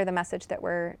share the message that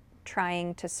we're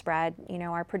trying to spread.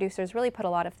 Our producers really put a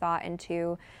lot of thought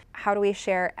into how do we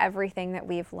share everything that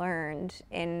we've learned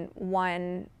in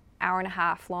 1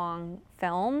 hour-and-a-half long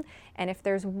film. And if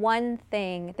there's one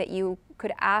thing that you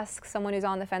could ask someone who's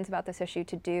on the fence about this issue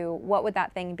to do, what would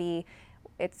that thing be?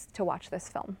 It's to watch this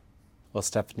film. Well,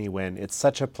 Stephanie Wynn, it's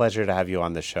such a pleasure to have you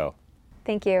on the show.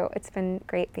 Thank you. It's been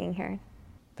great being here.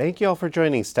 Thank you all for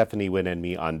joining Stephanie Wynn and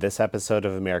me on this episode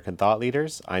of American Thought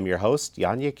Leaders. I'm your host,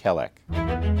 Janja Kelek.